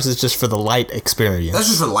park now, or is this just for the light experience? That's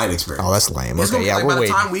just for the light experience. Oh, that's lame. It's okay, yeah, we're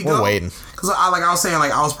waiting. We're waiting. Because I was saying,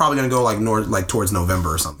 I was probably gonna go towards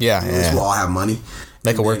November or something. Yeah, yeah. We'll all have money.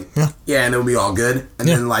 Make it work. Yeah, and it'll be all good. And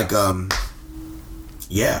then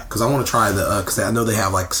yeah, because I want to try because I know they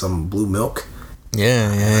have like some blue milk.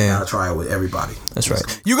 Yeah. I gotta try it with everybody. That's right.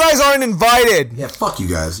 You guys aren't invited. Yeah, fuck you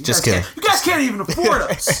guys. Just kidding. You guys can't even afford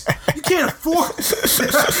us. You can't afford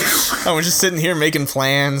us. Oh, we're just sitting here making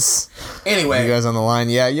plans. Anyway, you guys on the line.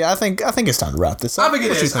 Yeah. I think it's time to wrap this up. I think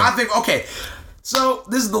it is. I think okay. So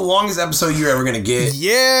this is the longest episode you're ever gonna get.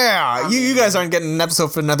 Yeah, you guys aren't getting an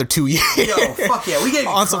episode for another 2 years. Yo, fuck yeah, we get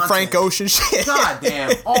on some Frank Ocean shit. God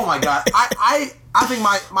damn. Oh my god. I think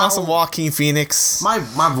my on some Joaquin Phoenix. My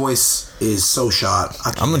voice is so shot.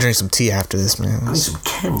 I'm gonna drink some tea after this, man. I need some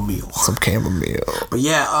chamomile. But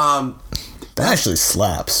yeah, that actually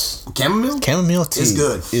slaps. Chamomile? Chamomile tea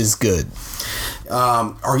is good.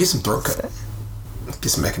 Or get some throat cut. Get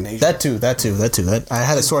some echinacea. That too. I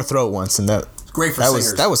had a sore throat once, and that great for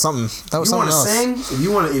singers. That was something. That was something else. Sing? If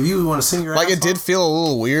you want to sing your like ass it did feel a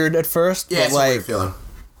little weird at first. Yeah, but it's like a weird feeling.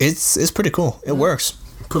 It's pretty cool. It works.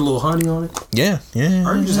 Put a little honey on it. Yeah.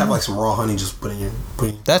 Or you just have like some raw honey. Just put in your.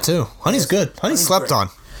 That too. Honey's good. Honey's slept great. on.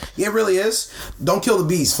 Yeah, it really is. Don't kill the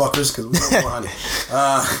bees, fuckers, because we don't want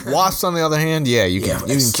honey. Wasps, on the other hand, you can kill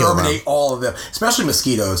them. Exterminate all of them, especially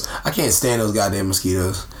mosquitoes. I can't stand those goddamn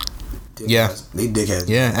mosquitoes. They dickheads.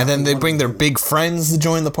 Yeah, and then they bring their big friends to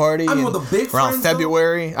join the party. I mean, with the big around friends,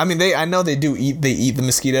 February. I mean, I know they eat the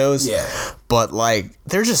mosquitoes. Yeah, but like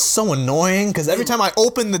they're just so annoying because every time I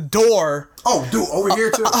open the door, over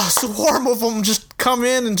here too, a swarm of them just come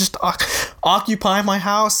in and just occupy my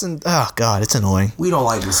house, and oh god, it's annoying. We don't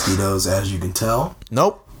like mosquitoes, as you can tell.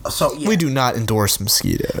 Nope. So we do not endorse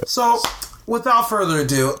mosquitoes. So without further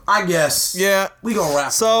ado, I guess we gonna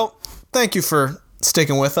wrap. So thank you for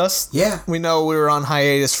sticking with us. Yeah. We know we were on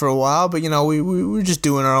hiatus for a while, but we were just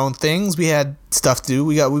doing our own things. We had stuff to do.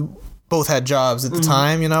 We both had jobs at the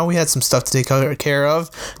time, we had some stuff to take care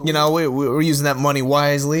of. We were using that money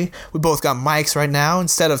wisely. We both got mics right now.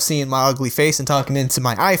 Instead of seeing my ugly face and talking into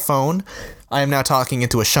my iPhone, I am now talking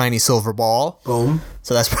into a shiny silver ball. Boom.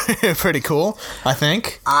 So that's pretty cool, I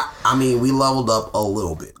think. I mean, we leveled up a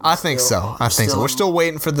little bit. I think so. We're still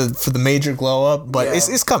waiting for the major glow up, but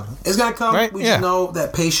it's coming. It's gonna come. Right? We just know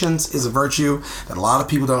that patience is a virtue that a lot of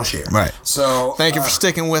people don't share. Right. So thank you for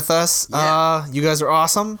sticking with us. Yeah. You guys are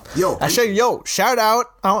awesome. Shout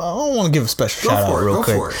out. I want to give a special shout out real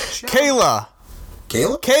quick. Kayla.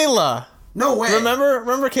 Kayla. No way.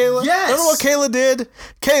 Remember Kayla? Yes. Remember what Kayla did?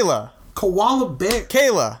 Kayla. Koala bear.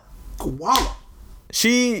 Kayla. Koala.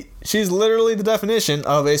 She's literally the definition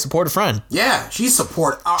of a supportive friend. Yeah, she's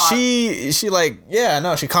support. She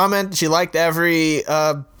commented. She liked every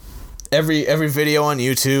video on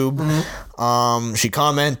YouTube. Mm-hmm. She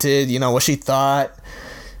commented, what she thought.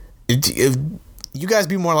 You guys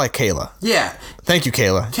be more like Kayla. Yeah. Thank you,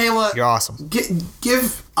 Kayla. Kayla, you're awesome. I'm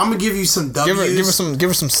gonna give you some W's. Give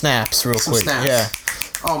her some snaps real quick. Snaps. Yeah.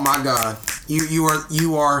 Oh my God,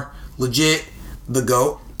 you are legit the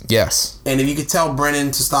GOAT. Yes. And if you could tell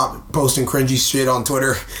Brennan to stop posting cringy shit on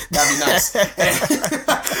Twitter, that'd be nice.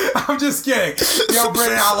 I'm just kidding. Yo,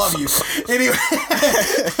 Brennan, I love you. Anyway,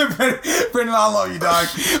 Brennan, I love you, dog.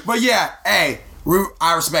 But yeah, hey,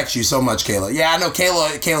 I respect you so much, Kayla. Yeah, I know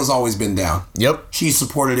Kayla's always been down. Yep. She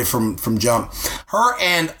supported it from jump. Her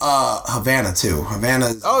and Havana too.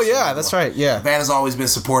 Oh yeah, that's right. Yeah. Havana's always been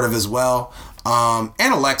supportive as well. And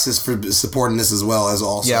Alexis for supporting this as well as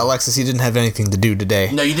also. Yeah, Alexis, you didn't have anything to do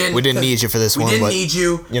today. No, you didn't. We didn't need you for this one. We didn't need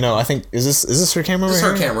you. I think is this her camera? This is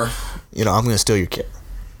her camera. I'm gonna steal your camera.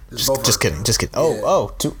 Just kidding. Yeah.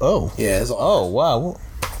 Yeah. It's all wow. What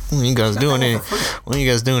are you guys doing in? What are you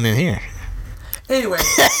guys doing in here? Anyway,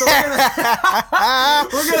 so we're gonna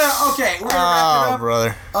wrap it up.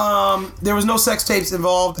 Brother. There was no sex tapes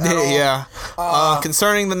involved at all. Yeah.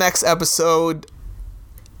 Concerning the next episode,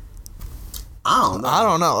 I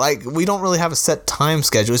don't know. Like, we don't really have a set time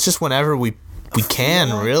schedule. It's just whenever we We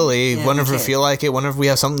can, really. Yeah, whenever we we can. feel like it, whenever we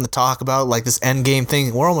have something to talk about, like this Endgame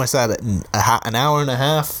thing. We're almost at an hour and a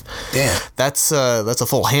half. Damn. That's a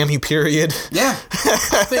full hammy period. Yeah.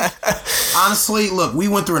 I think, honestly, look, we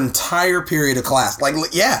went through an entire period of class. Like,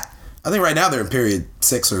 yeah. I think right now they're in period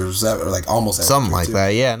 6 or 7, or like almost at Something like 2.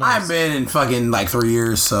 that, yeah. Nice. I haven't been in fucking like 3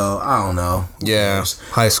 years, so I don't know. Yeah,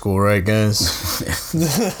 high school, right, guys?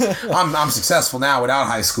 I'm successful now without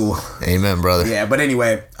high school. Amen, brother. Yeah, but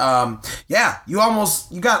anyway, yeah, you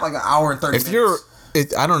got like an hour and 30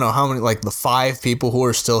 minutes. I don't know how many, like the 5 people who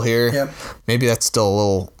are still here. Yep. Maybe that's still a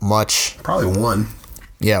little much. Probably 1.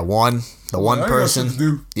 Yeah, one. The one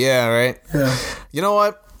person. Yeah, right. Yeah. You know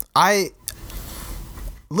what? I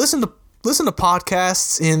listen to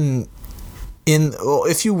podcasts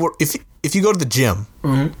if you go to the gym.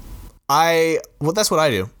 Mm-hmm. That's what I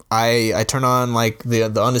do. I turn on like the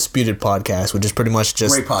Undisputed podcast, which is pretty much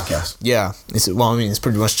just great podcast. Yeah, it's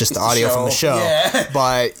pretty much just the audio from the show. Yeah.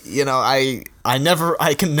 But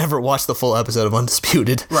I can never watch the full episode of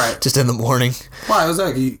Undisputed. Right. Just in the morning. Why was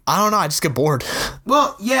that? I don't know. I just get bored.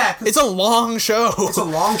 Well, yeah, it's a long show. It's a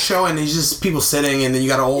long show, and it's just people sitting, and then you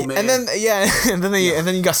got an old man, and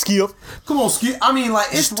then you got Skip. Come on, Skip. I mean, like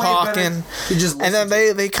it's just talking, and then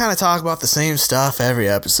they kind of talk about the same stuff every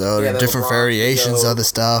episode, and different variations of the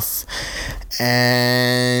stuff,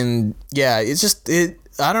 and yeah, it's just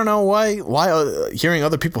I don't know why hearing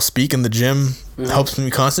other people speak in the gym helps me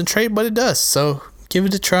concentrate, but it does. So give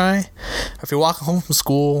it a try. If you're walking home from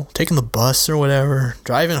school, taking the bus or whatever,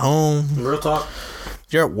 driving home. Real talk.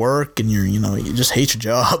 If you're at work and you just hate your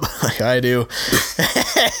job like I do,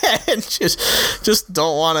 and just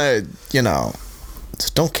don't want to,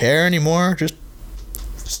 just don't care anymore. Just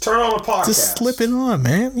turn on a podcast. Just slip it on,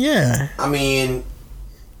 man. Yeah. I mean.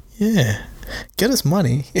 Yeah. Get us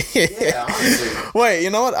money. Yeah, honestly. Wait, you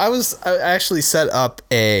know what? I actually set up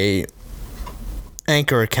a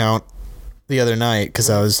Anchor account the other night because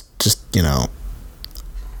I was just,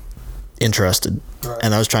 interested. Right.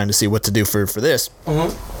 And I was trying to see what to do for this.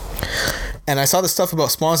 Mm-hmm. And I saw the stuff about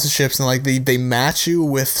sponsorships and like they match you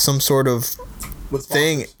with some sort of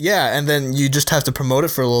thing. Yeah, and then you just have to promote it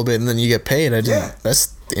for a little bit and then you get paid.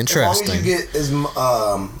 That's interesting. As long as you get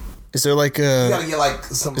is there like you gotta get like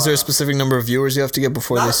some? Is there a specific number of viewers you have to get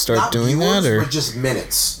before they start doing viewers, that, or just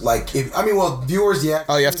minutes? Like, viewers, yeah.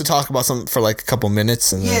 Oh, you have to talk about something for like a couple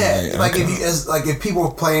minutes, and then, if people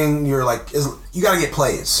are playing, you gotta get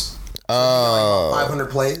plays. Oh, 500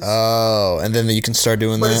 plays. Oh, and then you can start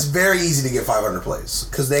doing that. But it's very easy to get 500 plays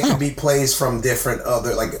because they can be plays from different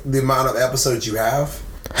other the amount of episodes you have.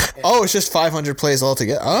 Oh, it's just 500 plays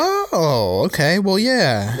altogether. Oh, okay. Well,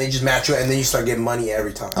 yeah. They just match you, and then you start getting money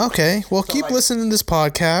every time. Okay. Well, keep listening to this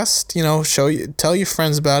podcast. Tell your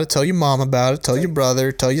friends about it. Tell your mom about it. Tell your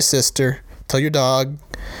brother. Tell your sister. Tell your dog.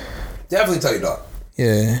 Definitely tell your dog.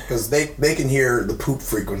 Yeah. Because they can hear the poop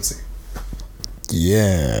frequency.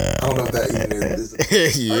 Yeah. I don't know if that even is.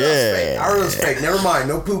 Yeah. I heard it was fake. Never mind.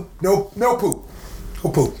 No poop. No poop.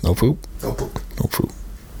 No poop. No poop. No poop. No poop.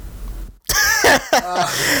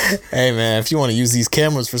 Hey man, if you want to use these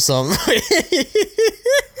cameras for something.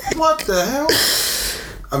 What the hell?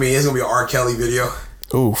 I mean, it's gonna be an R. Kelly video.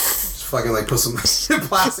 Oof. Just fucking put some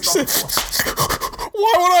plastic on the floor.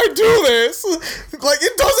 Why would I do this?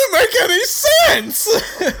 It doesn't make any sense.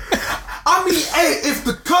 I mean, hey, if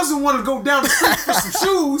the cousin wanted to go down the street for some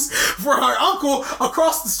shoes for her uncle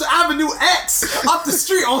across the Avenue X up the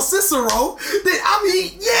street on Cicero, then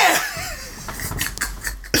yeah.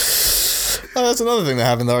 Oh, that's another thing that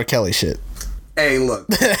happened to R. Kelly shit. Hey, look.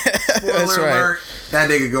 That's right. Alert, that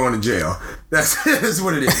nigga going to jail. That's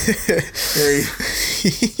what it is.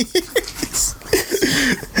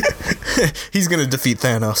 He's gonna defeat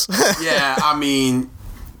Thanos. Yeah,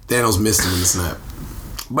 Thanos missed him in the snap.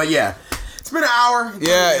 But yeah, it's been an hour.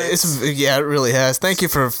 Yeah, it really has. Thank you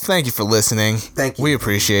for listening. Thank you. We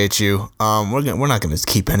appreciate you. We're not gonna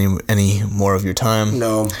keep any more of your time.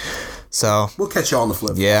 No. So we'll catch you on the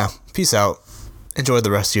flip. Yeah. Peace out. Enjoy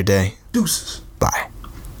the rest of your day. Deuces. Bye.